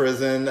 Oliver's in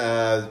prison.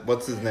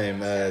 What's his name?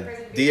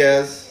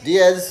 Diaz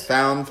Diaz.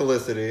 found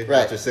Felicity Right.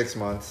 after 6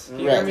 months.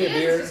 Right. me a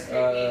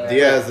beer.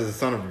 Diaz is a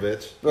son of a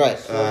bitch. Right.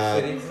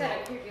 He's got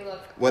a creepy look.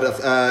 What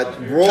else?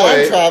 Roy.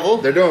 Time travel.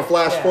 They're doing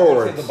flash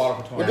forward.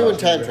 We're doing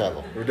time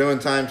travel. We're doing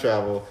time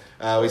travel.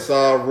 We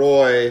saw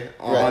Roy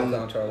on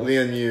Time travel.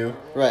 Lian Yu.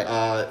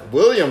 Right.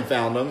 William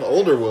found him.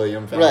 Older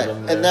William found Right.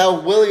 him. there. And now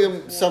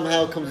William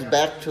somehow comes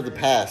back to the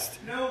past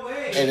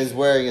and is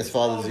wearing his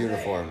father's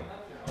uniform.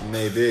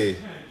 Maybe.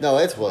 No,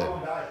 it's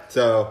William.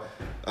 So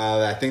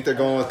I think they're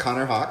going with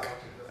Connor Hawk.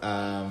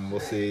 We'll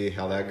see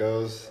how that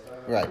goes.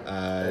 Right.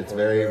 It's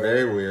very,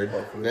 very weird.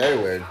 Very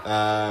weird.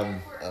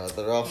 Um,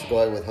 They're also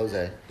going with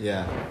Jose.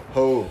 yeah.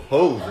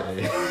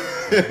 Jose.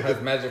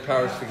 Has magic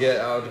powers to get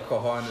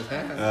alcohol in his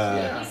hands.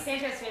 He's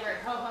Sandra's favorite.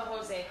 Ho ho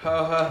Jose.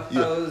 Ho ho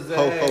Yeah. Jose.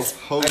 Ho,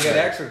 I Jose. got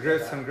extra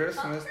grits on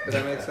Christmas. Did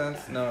that make sense?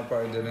 No, I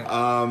probably didn't.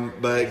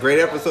 But great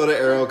episode of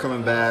Arrow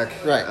coming back.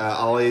 Right.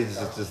 Ollie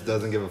just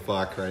doesn't give a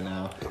fuck right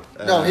now.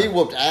 No, he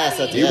whooped ass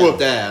at the He end.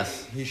 whooped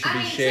ass. He should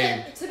be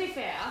shaved. To be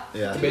fair,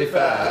 Yeah. To be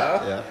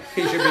fair, Yeah.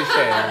 he should be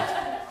shaved.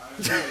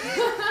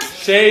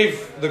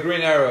 Shave the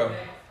Green Arrow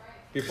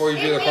before you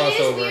do the it is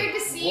crossover. weird to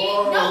see.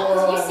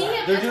 No, you see him.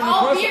 They're It's doing the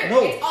all crossover. weird.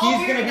 No, It's all he's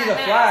weird gonna in be that the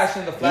mask. Flash,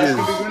 and the Flash He can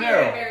is. be All Green weird,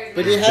 Arrow. very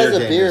But weird. he has Beard a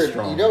game is beard.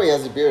 strong. You know he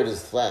has a beard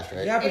as Flash,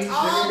 right? Yeah, but It's he's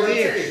all really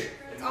weird. rich.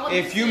 It's all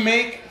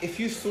If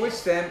you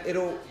switch them,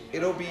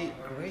 it'll be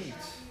great.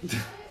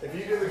 If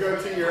you do the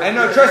goatee, you're. I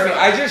know, trust me.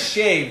 I just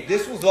shaved.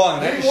 This was long.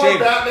 And I just You wore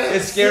shaved. Batman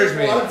It scares suit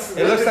me. once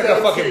It looks with like the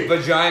a fucking goatee.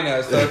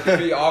 vagina, so it could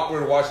be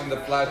awkward watching the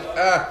Flash.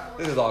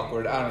 This is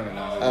awkward. I don't even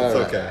know. It's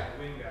Alright. okay.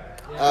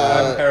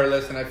 I'm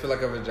hairless and I feel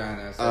like a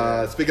vagina.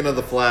 So. Speaking of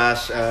the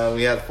Flash,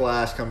 we had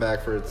Flash come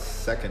back for its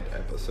second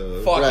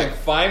episode. Fucking Right.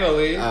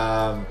 finally.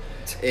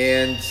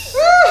 And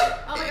Oh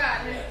my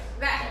god,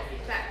 that.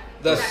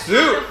 The that suit.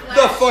 kind of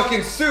The Flash.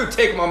 fucking suit.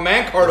 Take my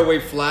man card away,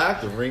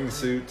 Flash. the ring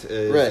suit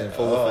is Right. in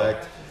full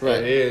effect. Right.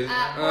 It is.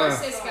 Or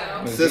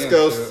Cisco.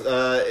 Cisco's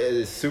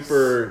is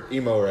super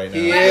emo right now.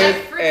 He But I is,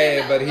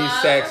 freaking but he's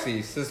love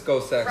sexy.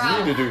 Cisco's sexy. Ralph.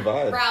 You need to do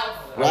Vibe. Ralph.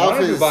 I want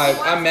to do is- Vibe.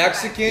 I'm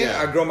Mexican.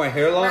 Yeah. I grow my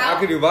hair long. I Ralph.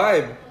 could do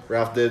Vibe.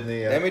 Ralph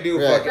Disney. Let me do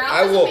Right. fucking. Ralph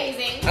I is will.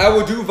 amazing. I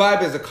will do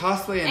Vibe as a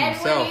cosplay and Everyone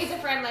himself. needs a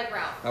friend like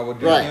Ralph. I will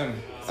do Right.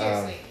 him.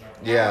 Seriously.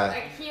 yeah.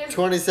 Like, he is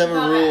 27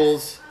 the best.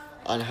 rules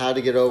on how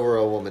to get over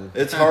a woman.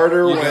 It's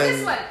harder Yeah. when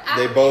This one,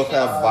 they both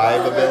have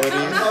vibe abilities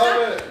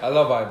I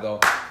love Vibe though.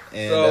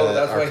 and So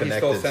that's are why he connected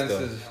still still.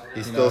 senses, He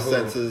you still know, who.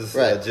 senses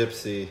Right.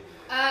 Gypsy.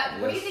 What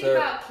do you Yes, think sir.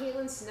 about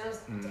Caitlin Snow's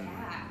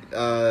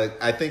dad?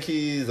 I think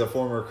he's a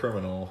former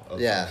criminal. Of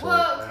Yeah. some sort.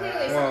 Well,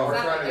 clearly Well,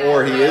 something's up with Or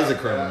that, he but- is a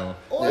criminal.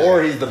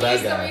 Or he's the bad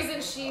He's guy. the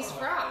reason she's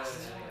Frost.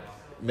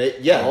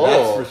 Yeah, Oh,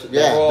 that's for sure.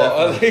 yeah. Well,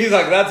 Definitely. he's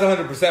like that's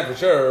 100% for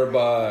sure,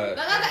 but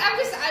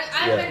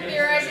I've Yeah. been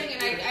theorizing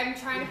and I'm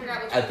trying to figure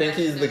out which I think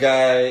he's the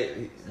guy.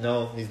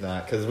 No, he's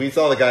not. Because we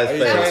saw the guy's are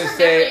you face. trying to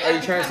say? Are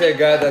you trying to say a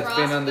guy that's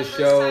been on the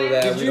show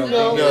that Did we you don't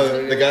know- think?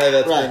 No, the guy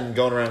that's Right. been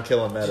going around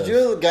killing meadows. Did you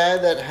know the guy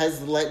that has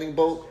the lightning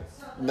bolt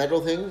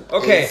metal thing?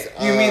 Okay, is,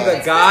 you mean the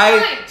It's guy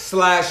fine.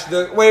 slash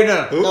the wait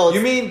no, Who? No,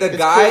 you mean the it's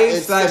guy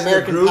it's slash the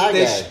American group? Pie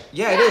They guy.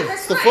 yeah, it is.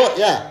 It's the foot,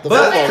 yeah. The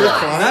But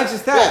football. not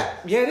just that.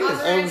 Yeah, it is.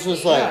 I was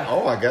just like,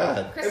 Oh my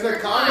god. Christopher Is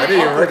it Klein. I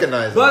didn't even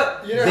recognize him.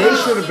 But You know they how-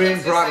 should have been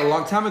It's brought just a like-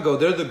 long time ago.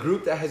 They're the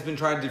group that has been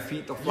trying to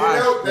defeat the You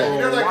Flash know for that,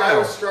 a guy while.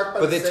 was struck by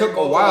But the they same took a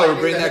bolt of while to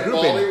lightning bring that that hit group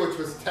Baldy, in. which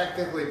was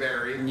technically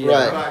Barry. Yeah.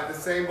 Right. But the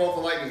same bolt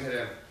of lightning hit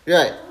him.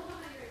 right.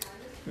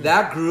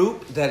 That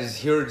group that is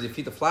here to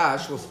defeat the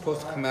Flash was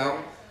supposed to come out.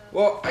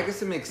 Well, I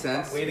guess it makes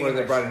sense where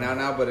they brought it out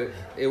now, but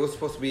it was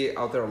supposed to be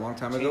out there a long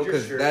time ago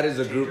because that is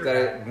a group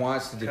that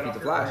wants to defeat the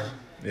Flash.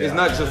 It's Yeah.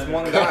 not just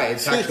one guy.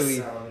 It's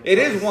actually it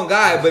is one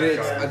guy, but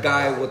it's a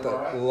guy with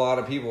a lot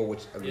of people,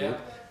 which a group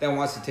that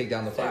wants to take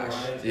down the Flash.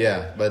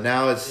 Yeah, but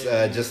now it's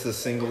just a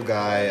single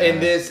guy. In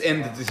the TV,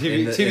 in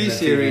the TV TV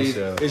series,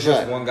 show. it's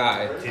just Right. one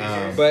guy,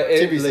 Um, but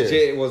it TV series.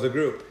 legit was a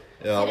group.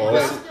 Yeah, Did well, anyone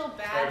it's- else feel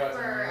bad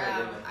for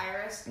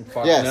Iris?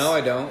 Fuck, Yes. no,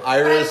 I don't.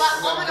 Iris. But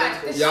I love, oh my god,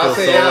 the Y'all show-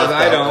 say so yes, left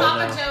I out. don't.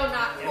 Papa Joe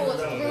not cool.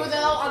 It's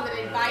Rudo on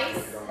the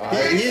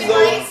advice. He's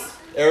old.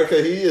 Erica,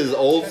 he is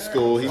old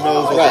school. He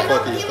knows what Right. the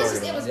fuck It he's was talking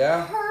it about. was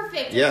Yeah.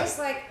 perfect. Yeah. It was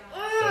like,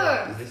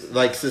 ugh.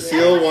 Like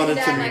Cecile wanted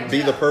to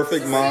be the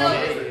perfect mom,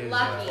 Cecile is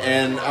lucky.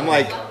 and I'm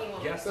like,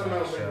 Lucky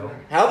woman.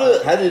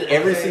 how did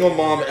every single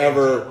mom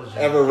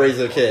ever raise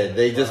a kid?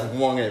 They just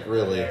wung it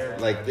really.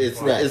 Like it's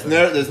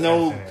there's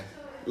no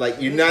like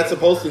you're not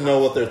supposed to know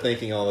what they're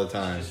thinking all the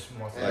time.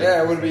 Like,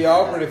 Yeah, it would be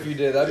awkward if you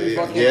did. That'd be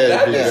fucking. Yeah, it'd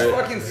that'd be be great.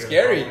 fucking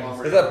scary.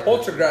 It's that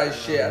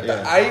poltergeist shit.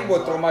 Yeah. I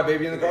would throw my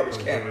baby in the garbage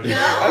can.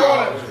 I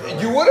don't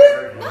want. You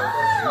wouldn't? No.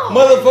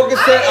 Motherfucker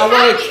said, "I want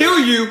happy. to kill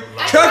you,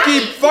 I'm Chucky.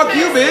 happy Fuck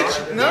you, because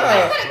bitch." I've Nah.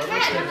 got a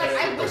cat, and I'm like,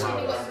 I wish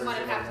I knew what you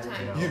wanted half the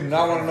time. You do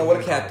not want to know what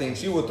a cat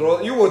thinks. You would throw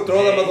that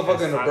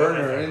motherfucker in a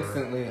burner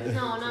instantly.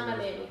 No, not my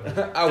baby.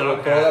 I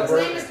would throw that His name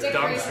burner. is Dick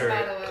Grayson,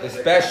 by the way.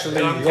 Especially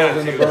Dumb he goes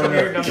in the cat, too.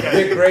 burner. Dumb cat.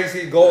 Dick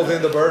Gracie goes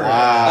in the burner.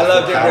 Ah, I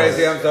love Dick power.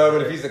 Gracie. I'm sorry,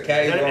 but if he's a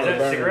cat, he's Is going in the that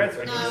burner. cigarettes?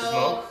 Or do you No,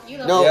 smoke? you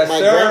don't. No, Yes, my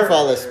sir.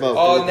 grandfather smoked.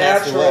 All and he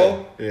passed away.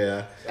 natural.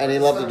 Yeah. And he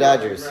loved the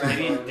Dodgers.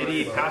 Did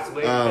he pass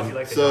away because he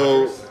liked the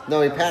So Dodgers?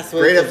 No, he passed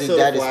away great because he episode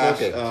died of of Flash.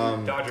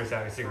 smoking. Dodgers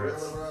having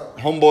cigarettes.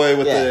 Homeboy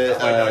with Yeah. the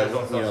That's why Dodgers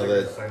don't sell the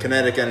cigarettes.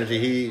 kinetic energy.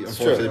 He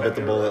unfortunately true. bit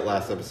the bullet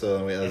last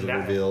episode, as it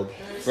revealed.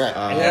 Right.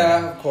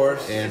 Yeah, of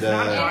course. And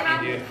Not And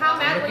talking, dude. how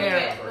mad were you Yeah.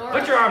 at Nora?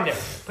 Put your arm down.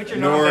 Put your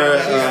Nora,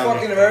 nose She's down.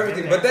 fucking of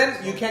everything. But then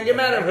you can't get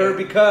mad at her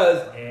because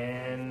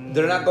And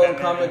they're not going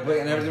comic book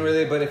and everything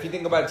really. But if you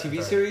think about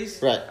TV series,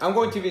 Right. I'm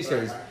going TV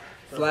series.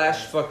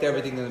 Flash fucked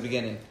everything in the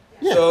beginning.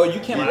 Yeah. So you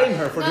can't blame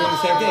her for doing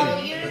the same No,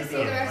 thing. you didn't see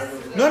the rest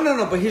of the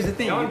No. But here's the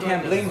thing: you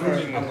can't blame her.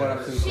 I'm going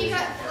up to. She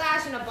got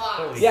Flash in a box.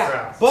 Holy Yeah,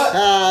 crap. but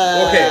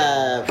okay.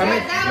 Ah, How many?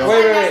 That was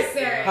Wait.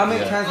 unnecessary. How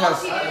many times All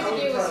she has needed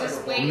to do was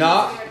just wait.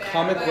 not until they're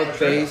comic dead, book but-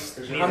 based?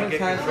 How many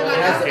times Oh my God,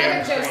 has that's it?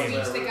 another Joe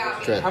speech that got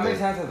me. Trent. How many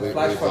times has the We-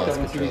 Flash we've fucked lost up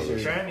on TV control.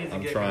 series? Trent needs to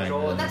I'm get trying.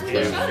 control. Man. That's what I'm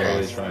we showed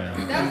really us. trying. That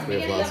was the We've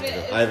beginning lost of it.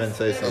 control. Ivan,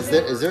 say Is something.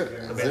 there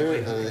a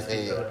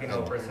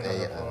Filipino person on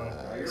the phone.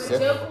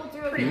 Sith? Joe pulled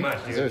through Pretty it. much,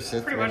 dude. Is there a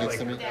Sith Pretty right much next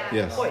to me?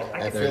 Yes. Wait, I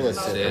can feel a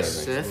say Sith.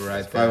 something.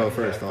 right now. Right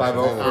 501st.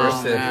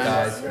 501st, man.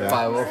 guys. Yeah.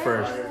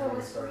 501st.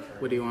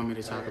 What do you want me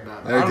to talk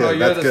about? I don't know, Very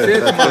you're good. the That's Sith,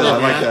 good. That's good. I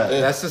mother. like that.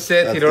 That's the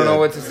Sith. That's You don't know good.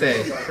 what to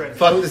say.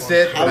 Fuck the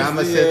Sith, but I'm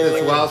a Sith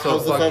as well, so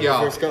how's the fuck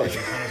y'all. 501st going? Can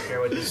I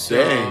share with you?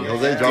 Dang,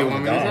 Jose dropping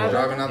want the me to bomb.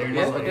 Driving out the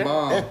motherfucking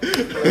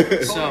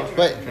bomb. So,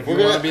 Wait, If we're you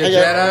gonna want to be a hang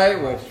on.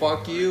 Jedi, well,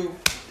 fuck you.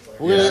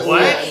 We're gonna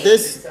What?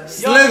 this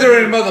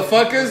Slytherin,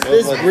 motherfuckers.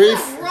 brief.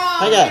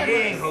 Hang on.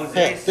 Dang, Jose.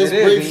 Hey, this It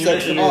is, brief and you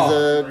section mentioned all.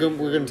 is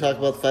we're gonna talk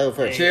about the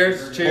 501st.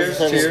 Cheers, cheers,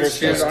 How's the cheers, 501st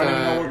cheers. I going?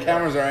 don't even know where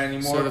cameras are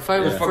anymore. So the There's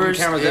fucking 501st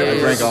cameras is- I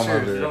everywhere. drank all my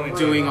beer.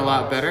 doing a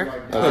lot better.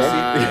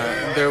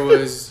 There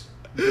was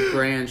the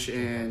branch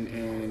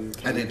in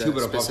I did Canada too,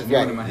 but I popped a specifically.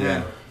 one in my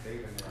hand.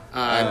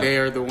 They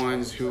are the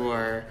ones who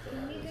are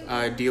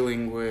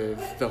dealing with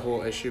the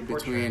whole issue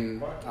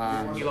between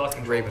You lost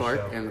control Ray of the Park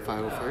show. and the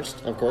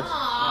 501st. Of course.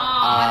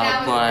 Aw, that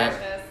was but-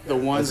 precious. the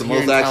ones That's the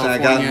here in most action I got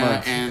in California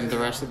months. and the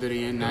rest of the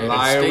United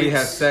Liar, States. we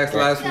had sex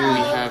last We week.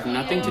 have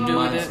nothing to do with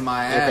Months it,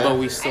 my ass. but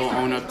we still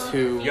own up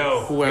to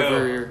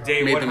whoever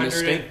day made the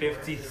mistake.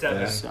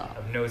 157 So.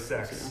 of no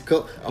sex.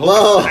 Cool.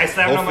 Whoa. I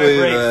slammed on my Hopefully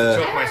brakes to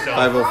the choke myself.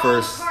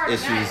 501st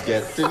issues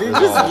get Did he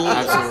resolved.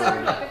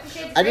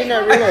 Absolutely. I did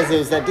not realize it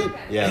was that deep.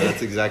 Yeah,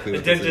 that's exactly The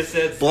what this dentist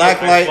is. said Black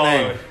 "Smoke, I Lightning.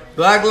 swallowed."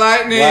 Black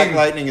Lightning. Black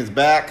Lightning is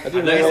back. I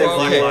didn't I thought you realize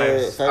said the,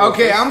 Lives. 501st.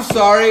 Okay, I'm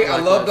sorry. I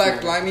Black love Lives Black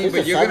Matter. Lightning, There's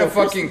but a you're gonna 501st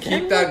fucking in keep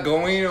Canada? that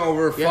going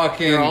over Yeah,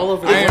 fucking. they're all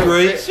over Iron the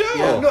Great Fist.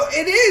 show. No,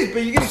 it is,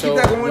 but you're gonna So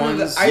keep that going over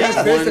one's- the Iron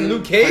Fist and one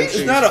Luke Cage. country's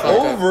It's not fucked up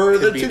over.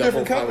 could They're be two the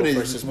different whole companies.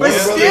 versus But one.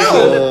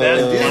 still.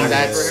 And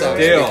that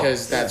sucks Still.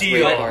 because that's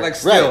Still. way hard. Like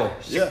still.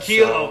 Yeah.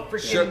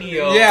 Shaquille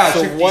O'Neal. Yeah,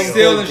 So Shaquille one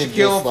Still thing and can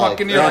Shaquille just, like,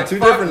 fucking They're on like, two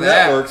fuck different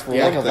that. networks for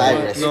Yeah, one like a thing.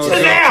 virus. No, It's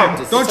don't,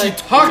 just- don't it's you like-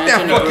 talk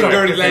that Imagine fucking if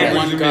dirty Shaq language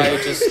one to guy me.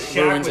 just Shaq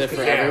ruins was it for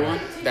Kazam. everyone.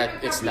 That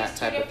it's that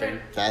type of thing.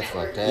 That's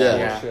fucked up. Yeah.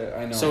 Yeah. Bullshit,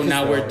 I know. So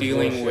now we're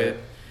dealing Bullshit.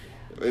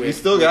 with. We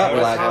still got what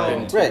Black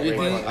happened Lightning. Right. with- You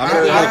think- I'm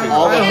really Like happy.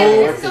 all the I hard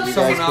hope work that you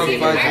someone guys else put in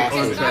buys your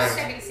it.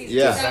 contract.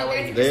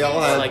 Yeah, they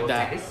all had like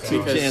that two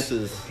because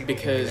chances.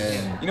 because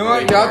You know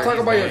what? Y'all talk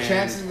about your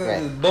chances and Right.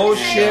 this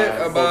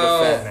bullshit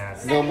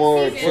about No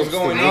more what's trips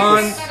going to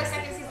on. Vegas.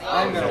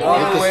 I'm gonna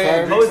walk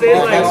away. Jose's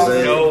like,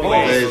 Jose- no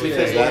way. Jose,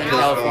 because that we're in pissed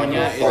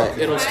California, off.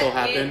 it'll still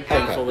happen.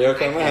 Thankfully,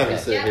 Okay, I'm gonna have you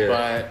sit here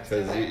But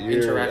because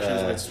you're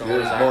interactions with you're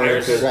stores more are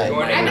interested. Right.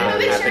 I know, not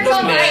maybe happening. sure.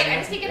 I'm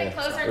just taking it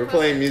closer. We're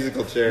playing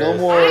musical chairs. No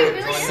more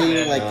really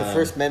seeing like the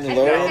first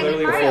Mandalorian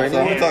literally before right. So I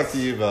anyone. want to talk to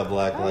you about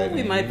Black Lightning.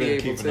 we might You've be been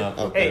able keeping to. up.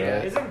 Okay, Hey,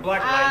 right. isn't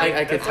black light?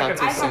 I could that's like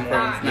talk a to some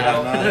different- friends You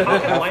now. have not? How How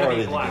can far light did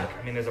be you black? get?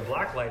 I mean, there's a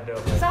black light though.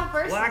 It's all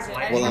first Black season.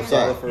 light. Well, I'm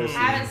sorry. First I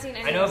haven't seen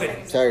any. I know of if the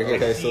it- Sorry to hear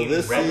Okay, that. so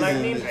this Red season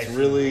lightning, it's I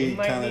really see green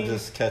kind of lightning,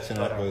 just catching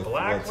up but with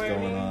black what's going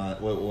lightning, on,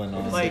 what went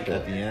on Like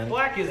at the end.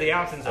 black is the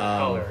absence of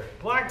color.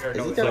 Black or Is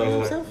no he talking to So-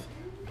 himself?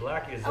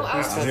 Black is the Oh, I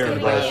was absence here supposed in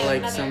to Black. be like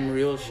another- some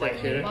real shit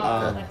here.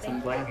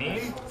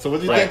 lightning. So what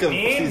do you Black think of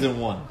mean? season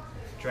one?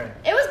 Trend.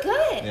 It was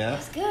good. Yeah? It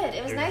was good.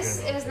 It was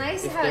nice. It was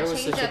nice to If have there a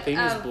was change such a up thing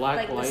as of Black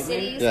like the Lightning,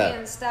 cities Yeah.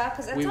 and stuff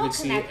because it's We all would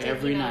see connected.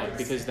 every you know, night it's-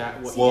 because that.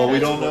 Well, we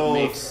that's don't what know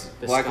makes if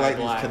the Black sky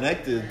Lightning's black.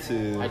 connected to. I That's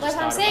just what I'm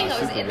thought saying. about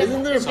It was Superman.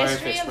 Isn't there a Sorry for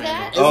history of explaining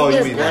that? it. Oh, Isn't you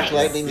there mean Black that?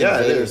 Lightning Yeah,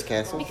 in it Vader's is.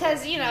 castle?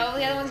 Because you know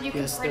the other ones you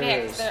can Yes, there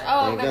predict. is. They're,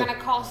 There you they're go. gonna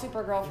call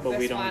Supergirl for But we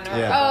this don't one, or care.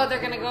 Yeah.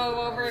 they're gonna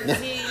go over and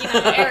see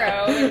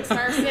Arrow in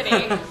Star City,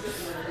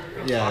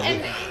 Yeah.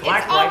 and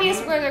Black it's obvious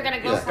Lightning? where they're gonna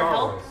go Yeah. for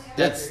help.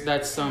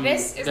 That's some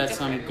This is that's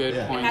some different. good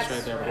Yeah. points That's-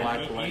 right there.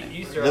 Black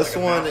Lightning. This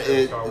one,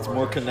 it's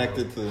more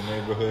connected to the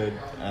neighborhood.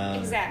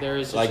 Exactly. There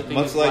is such Like a thing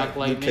much as like Black Luke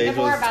Lightning. Cage They're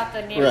more was. about the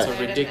Right. neighborhood It's a and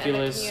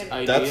ridiculous the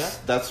community. idea.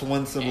 That's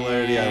one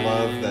similarity I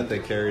love that they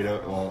carried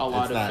over. Well, A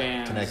lot it's of not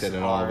fans connected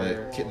at all,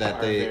 but that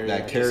are they very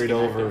that carried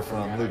over disconnected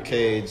from from Luke that.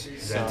 Cage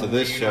into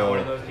this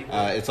show.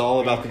 It's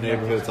all about the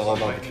neighborhood. It's all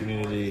about the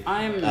community.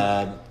 I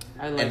like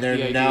and they're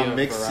the idea now of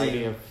mixing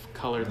variety of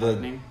colored the-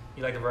 lightning.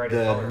 You like the variety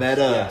of the colors.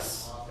 meta,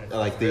 Yes.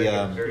 like Very the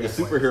good, very good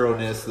point.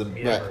 superhero-ness, the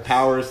Right.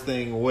 powers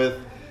thing with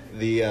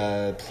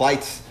the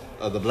plights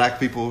of the black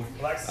people.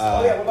 Black,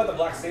 oh yeah, what about the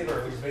Black Saber?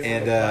 Which is basically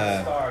and,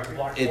 Black Star,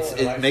 Black It's Bolt,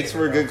 and it makes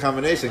for a lightsaber. good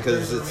combination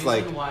because it's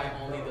like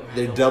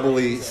they're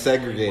doubly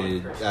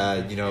segregated.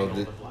 You know,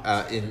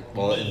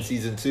 in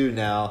season 2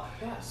 now,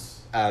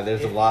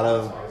 there's a lot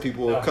of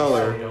people of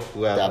color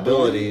who have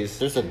abilities.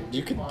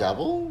 You can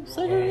double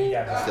segregate?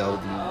 So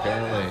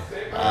apparently,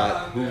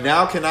 who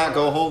now cannot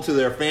go home to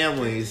their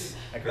families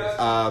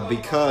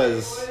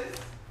because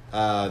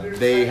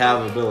they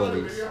have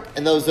abilities.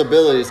 And those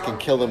abilities can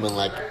kill them in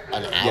like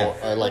an hour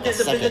Yeah. or like a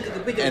second.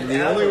 And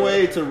the only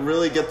way to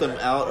really get them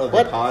out of the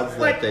What? pods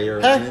that they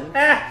are Huh? in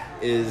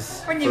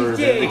is for them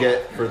to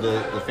get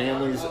the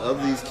families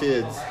of these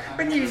kids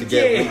to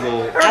get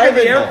legal. I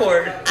haven't- help.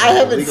 I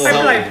haven't Legal seen-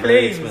 help like is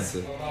very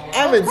expensive. I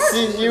haven't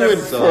seen you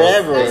in So-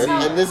 forever,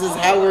 and this is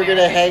how we're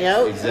gonna hang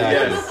out?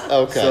 Exactly.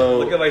 Okay. So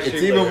Look at my it's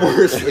street even level.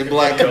 worse in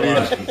black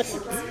communities.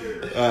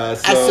 I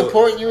So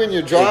support you in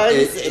your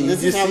drawings, and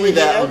this you is how see we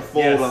that hang out?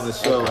 unfold Yes. on the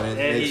show, and it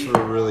And makes he- for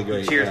a really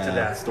great Cheers to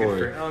that. story.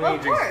 Good for- Well,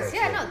 of course,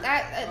 yeah, no,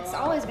 it's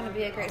always going to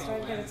be a great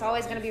story because it's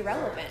always going to be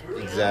relevant. you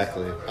know?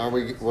 Exactly.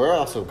 We're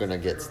also gonna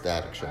get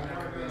Static Shock.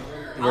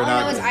 All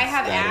I know is getting I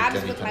have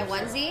static abs with my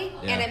anytime onesie,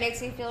 Yeah. and it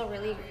makes me feel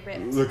really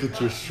ripped. Look at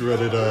your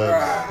shredded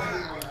abs.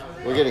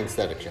 We're getting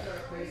Static Shock.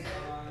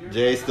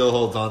 Jay still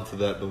holds on to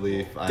that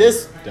belief.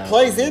 This I'm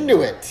plays down.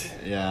 into it.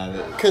 Yeah.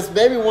 Because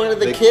maybe one of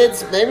the They-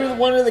 kids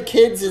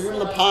is in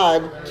the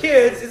pod,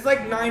 Kids, it's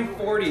like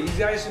 9:40. These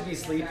guys should be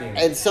sleeping.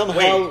 and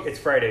somehow, Wait, it's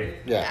Friday.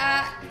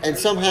 yeah, and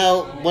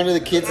somehow one of the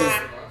kids is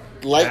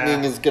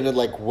lightning is gonna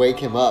like wake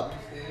him up.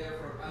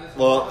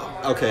 Well,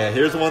 okay.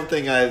 Here's one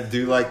thing I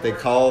do like. They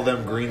call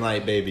them green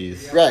light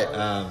babies. Right.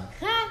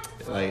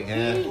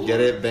 Get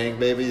it, bang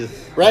babies.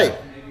 Right.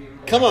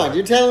 Come on,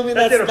 you're telling me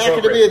that's not going to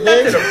inappropriate. be a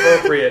That's thing?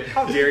 inappropriate.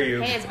 How dare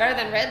you? Hey, it's better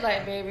than red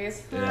light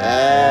babies. I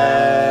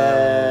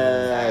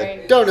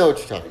don't know what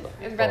you're talking about.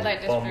 It's red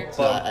light district.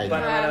 I-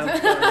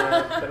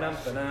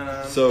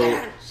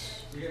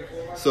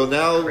 So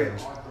now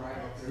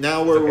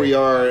now where we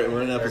are,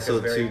 we're in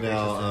episode 2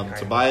 now.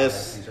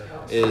 Tobias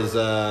is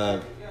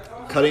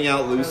cutting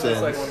out loose It's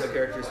like ends. one of the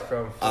characters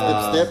from.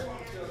 Snip.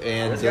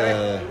 And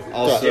Jay.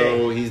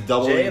 also he's Jay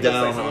doubling looks like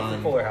down someone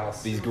from Fuller House.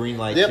 on these green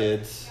light Yep.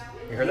 kids.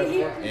 You heard that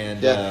before?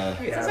 And Yeah.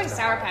 Sounds like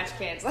Sour Patch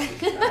Kids.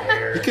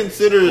 he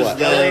considers What?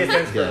 LA them.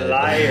 stands for Yeah.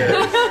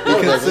 liars.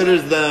 He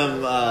considers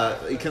them.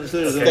 He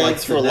considers them like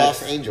Stands for the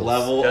Los next Angeles.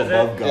 level Does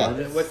above it?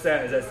 God. What's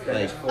that? Is that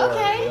Spanish for?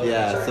 Okay.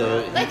 Yeah.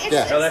 So Like it's,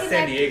 Yeah. it's No, that's like,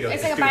 San Diego.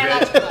 It's like a Stupid.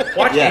 biological.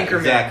 Watch yeah, Anchorman.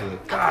 exactly.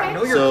 God,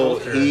 know your So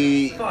culture.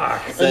 he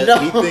Fuck. said No.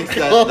 he thinks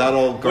that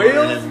that'll garner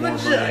Whale's him more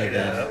money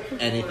vagina. than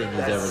anything he's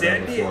That's ever done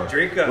Sandy. before.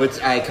 Drink up.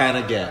 Which I kind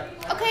of get.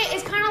 Okay,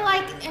 it's kind of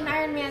like in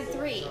Iron Man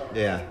 3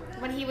 Yeah.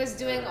 when he was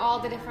doing all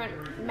the different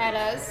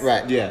metas.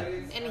 Right. Yeah.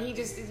 And he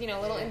just, a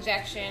little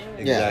injection.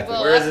 Exactly.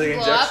 Blow Where is up, the blow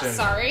injection? Up,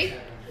 sorry.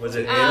 Was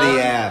it In Um,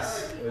 the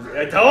ass.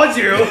 I told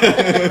you.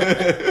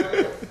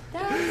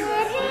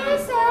 That's what he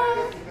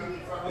said.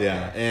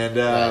 Yeah. And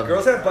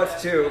Girls have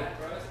butts too.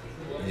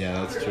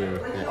 yeah, that's true.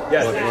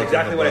 Yes, Look- that's look exactly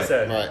at the what I butt.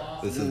 said. Right.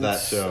 This is that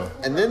show.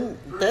 And then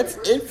that's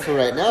it for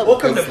right now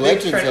Welcome because to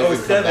Big Legends Trend hasn't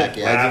come 07. back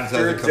yet. Legends After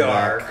hasn't come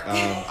dark.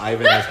 back.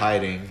 Ivan is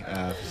hiding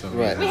for some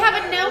Right. reason. We have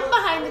a gnome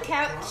behind the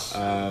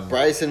couch.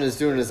 Bryson is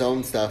doing his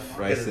own stuff.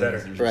 Bryson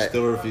better. Right.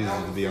 still refuses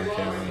to be on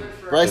camera.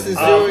 Bryson's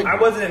doing. I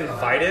wasn't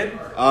invited.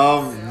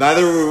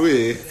 Neither were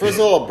we. First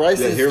of all,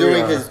 Bryson's here we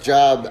doing are. his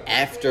job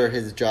after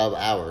his job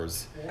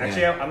hours.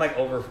 Actually, I'm like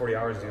over 40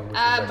 hours, dude. which is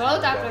actually Both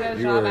really after bad. those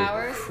You job were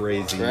hours.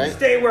 crazy. Right?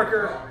 Day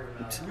worker.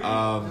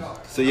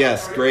 So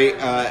yes, great.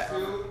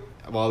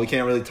 Well, we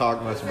can't really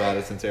talk much about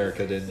it since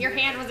Erica didn't. Your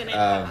hand was in it.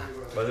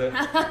 Was it?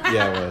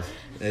 Yeah, it was.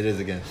 It is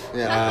again.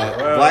 Yeah.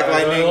 Black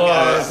Lightning,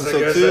 I episode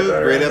guess I 2,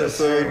 better great end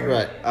this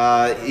episode.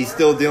 Right. He's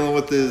still dealing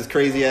with his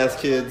crazy ass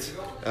kids.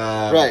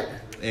 Right.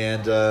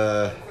 And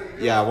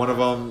yeah, one of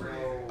them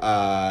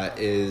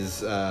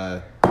is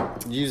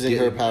Using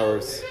her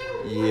powers.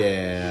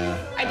 yeah.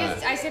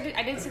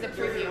 I did see the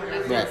preview on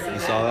that. Right. You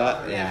saw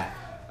that? Yeah.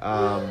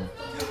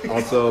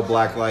 Also,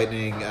 Black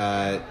Lightning.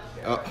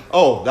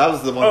 Oh, that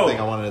was the one Oh. thing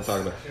I wanted to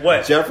talk about.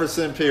 What?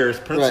 Jefferson Pierce,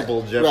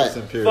 Principal Right,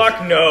 Jefferson right. Pierce.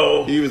 Fuck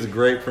no. He was a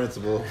great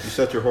principal. You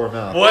shut your whore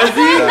mouth. Was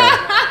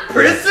he?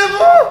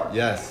 Principal?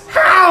 Yes.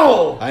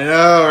 How? I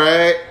know,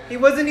 right? He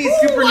wasn't he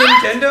Super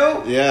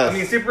Nintendo? Yes. I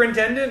mean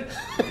Superintendent?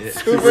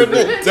 Super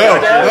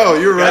Nintendo. No,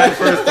 you were right the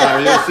first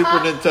time. He was Super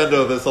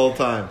Nintendo this whole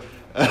time.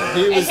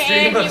 He was.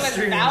 And he was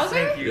Stream, Bowser?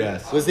 thank you.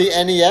 Yes. Was he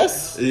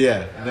NES?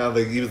 Yeah. No,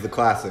 he was the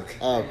classic.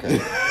 Oh, okay.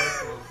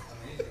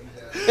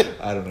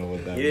 I don't know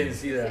what that You didn't means.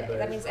 see that, but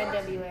That means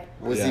NWA.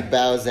 Was he Yeah.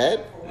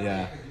 Bowsette?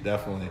 Yeah,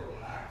 definitely.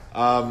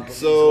 So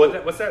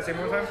So what's that? Say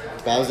one more time.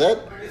 Bowsette?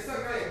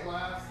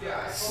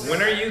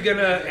 When are you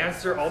gonna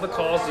answer all the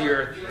calls to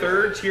your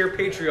third tier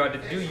Patreon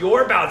to do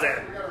your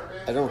Bowser?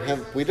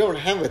 We don't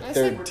have a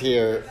third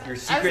tier. Your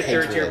secret I was-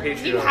 third tier Patreon.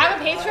 Patreon. Do you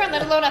have a Patreon,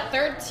 let alone a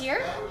third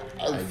tier?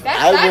 I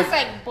That's would-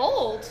 like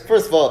bold.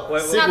 First of all,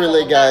 What-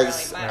 secretly, Not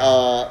guys, really,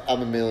 but-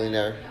 I'm a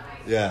millionaire.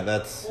 yeah,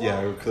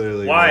 we're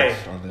clearly Why? rich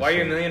on this Why are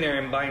you a show. millionaire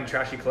and buying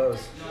trashy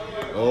clothes?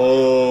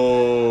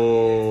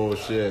 Oh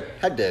shit!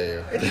 How dare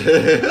you? Look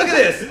at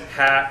this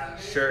hat,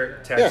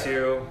 shirt,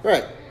 tattoo.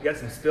 Right. You got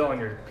some spill on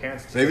your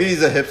pants. Too. Maybe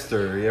he's a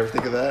hipster. You ever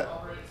think of that?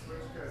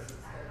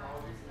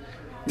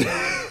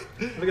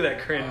 Look at that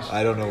cringe.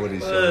 I don't know what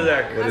he's What showing. is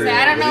that? What I are- say,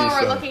 I don't what are know you what we're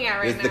showing? looking at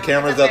right It's- now. The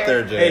camera's It's up up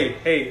there, there. Jay.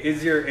 Hey,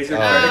 is your credit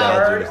Dodgers,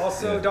 card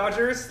also yeah.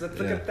 Dodgers? Let's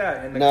look Yeah. at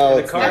that. And the, No, and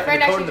the it's card, My the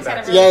friend code in actually the said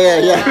back. it Yeah.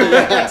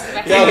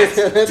 Yeah.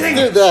 Let's do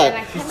And that. I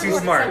He's couldn't too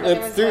remember smart. what it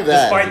Let's was do on.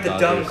 that. Despite the dumb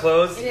Dodgers.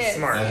 clothes, It is.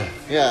 smart.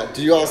 Yeah.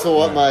 Do you also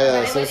want my But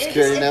it social was-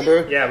 security it-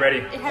 number? Yeah, ready.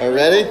 It had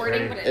Ready? no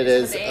wording, but It just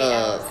is with the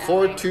AL.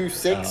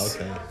 426.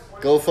 Oh, okay.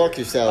 Go fuck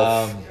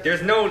yourself.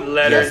 There's no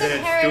letters Joseph in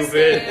it, Harrison.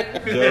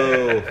 stupid.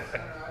 Joe.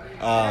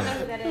 I don't know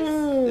who that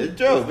is.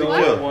 Joe. Big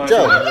What? Joe.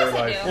 Joe. Oh, yes,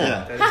 I do.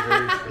 Yeah. That is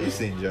very true. You've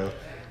seen Joe.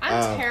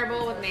 I'm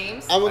terrible with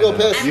names. I'm gonna go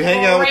piss. You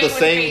hang out with Great the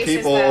same faces,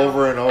 people though.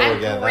 over and over I'm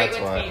again. Great That's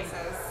with why.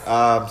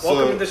 faces.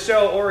 Welcome to the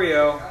show,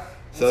 Oreo.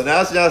 So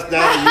now it's just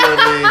down to you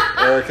and me,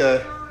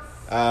 Erica.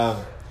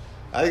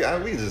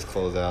 We can just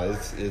close out.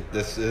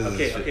 This is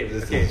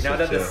Okay. Now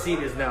that the seat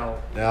is now.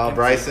 Now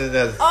Bryson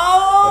has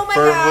Oh my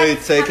firmly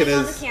God! taken Coming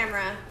on his the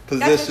camera.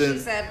 position. That's what she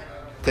said.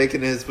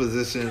 taken his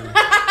position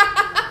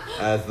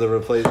as the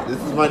replacement. This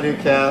is my new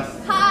cast.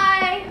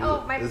 Hi.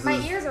 Oh, my This my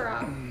is- ears are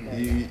off.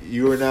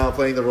 You are now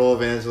playing the role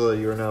of Angela.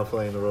 You are now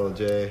playing the role of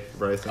Jay.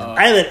 Bryson.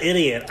 I'm an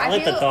idiot. I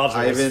like the feel- Dodgers.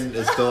 Ivan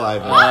is still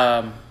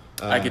Ivan.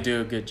 I could do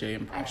a good Jay I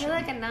impression. feel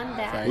like a nun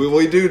dad.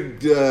 We do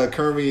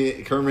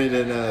Kermit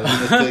and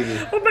Miss Piggy.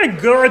 Oh my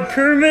God,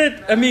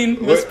 Kermit! I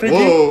mean, Miss Piggy.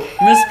 Whoa.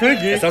 Miss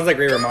Piggy. It sounds like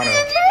Ray Romano.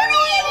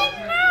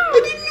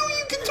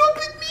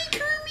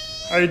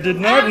 I did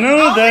not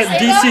know that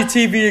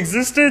DCTV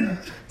existed.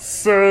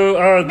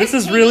 So this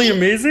is really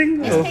amazing.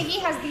 Miss Piggy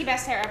has the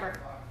best hair ever.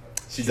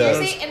 She does.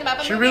 Seriously, in the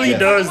Muppet She movie, really the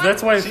does. second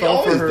That's one? why I She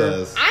fell for always her.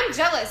 does. I'm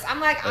jealous.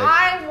 I'm like,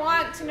 I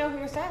want to know who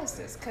your stylist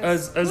is.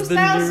 As Because who the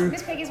styles new-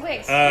 Miss Piggy's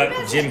wigs? Who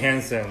does Jim it?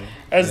 Henson.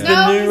 As No, the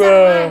he's new,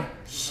 not mine.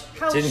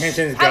 Jim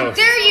Henson's How ghost.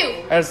 dare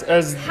you?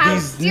 as How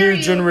these dare new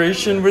you.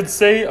 generation would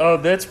say,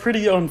 that's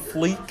pretty on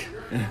fleek.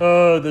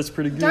 That's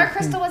pretty good. Dark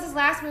Crystal was his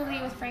last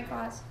movie with Frank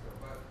Oz.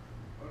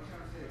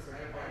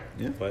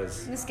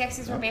 Was. And the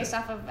Skeksis were based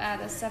off of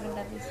the Seven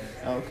Deadly Sins.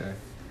 Okay.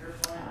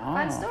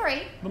 Fun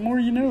story. The more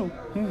you know.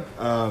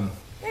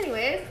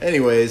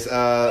 Anyways.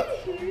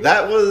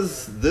 That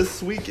was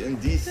This Week in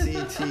DC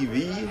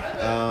TV,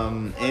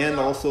 and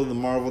also the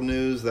Marvel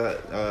news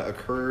that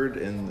occurred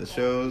in the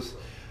shows.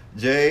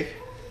 Jay,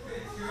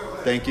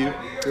 thank you.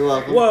 You're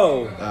welcome.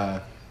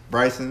 Whoa.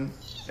 Bryson,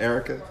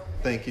 Erica,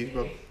 thank you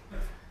both.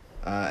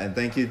 And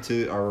thank you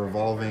to our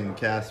revolving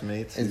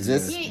castmates. Is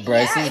this Yeah,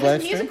 Bryson's it was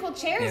live stream? musical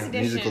chairs edition.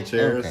 musical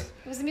chairs? Okay.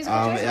 It was the musical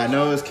chairs I edition.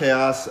 know it was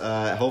chaos.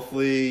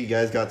 Hopefully, you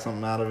guys got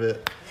something out of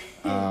it.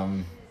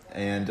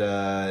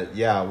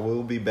 Yeah,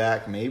 we'll be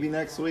back maybe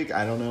next week.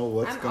 I don't know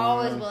what's I'm going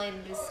always on. willing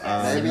to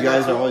discuss. You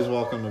guys are always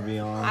welcome to be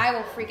on. I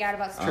will freak out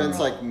about Trent's Supergirl.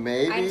 like,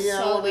 maybe I'm I so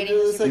want to waiting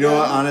do to this see again. You know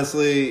what?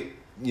 Honestly,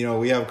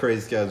 we have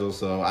crazy schedules,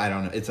 so I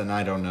don't know. It's an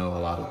I don't know a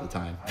lot of the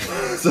time.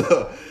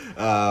 So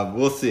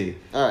we'll see.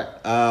 All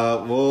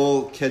right.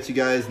 We'll catch you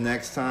guys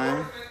next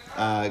time.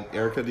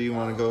 Erica, do you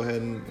want to go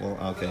ahead and? Well,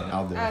 okay,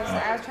 I'll do it.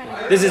 I was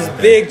trying to. This is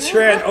Big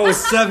Trent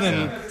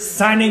 07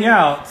 signing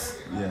out.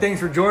 Yeah. Thanks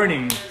for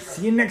joining.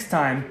 See you next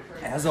time,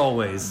 as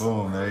always.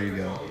 Boom, there you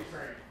go. Do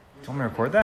you want me to record that?